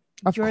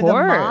 Of you're the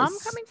mom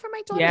course. coming for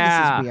my daughter.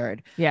 Yeah. This is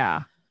weird.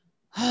 Yeah.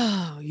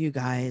 Oh, you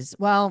guys.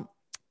 Well,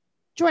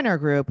 join our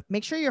group.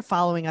 Make sure you're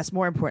following us,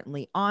 more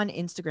importantly, on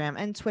Instagram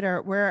and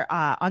Twitter. We're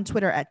on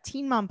Twitter at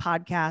Teen Mom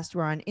Podcast.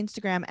 We're on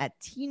Instagram at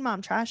Teen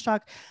Mom Trash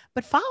Talk.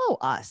 But follow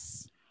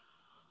us.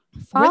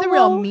 We're the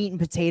real meat and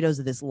potatoes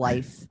of this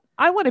life.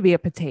 I want to be a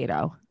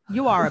potato.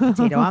 You are a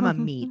potato. I'm a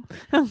meat.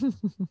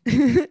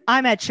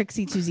 I'm at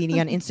Trixie Tuzini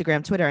on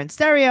Instagram, Twitter, and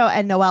Stereo.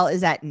 And Noelle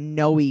is at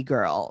Noe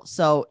Girl.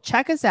 So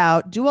check us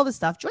out. Do all the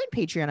stuff. Join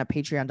Patreon at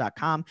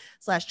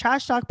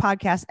patreon.com/Trash Talk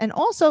Podcast. And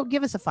also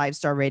give us a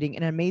 5-star rating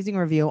and an amazing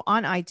review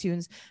on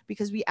iTunes,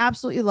 because we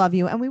absolutely love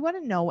you. And we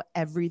want to know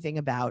everything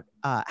about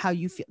how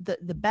you feel,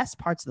 the best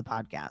parts of the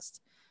podcast.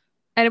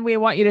 And we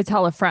want you to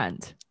tell a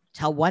friend.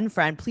 Tell one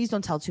friend. Please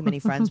don't tell too many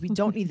friends. We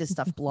don't need this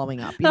stuff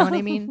blowing up. You know what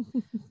I mean?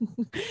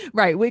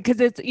 Right.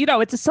 Because it's,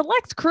 it's a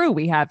select crew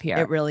we have here.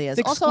 It really is.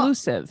 It's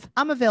exclusive. Also,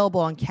 I'm available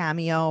on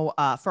Cameo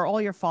for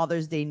all your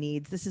Father's Day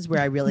needs. This is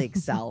where I really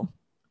excel.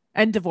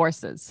 And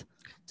divorces.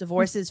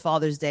 Divorces,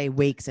 Father's Day,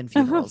 wakes, and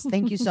funerals.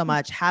 Thank you so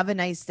much. Have a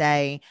nice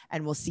day,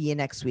 and we'll see you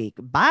next week.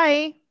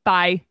 Bye.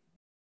 Bye.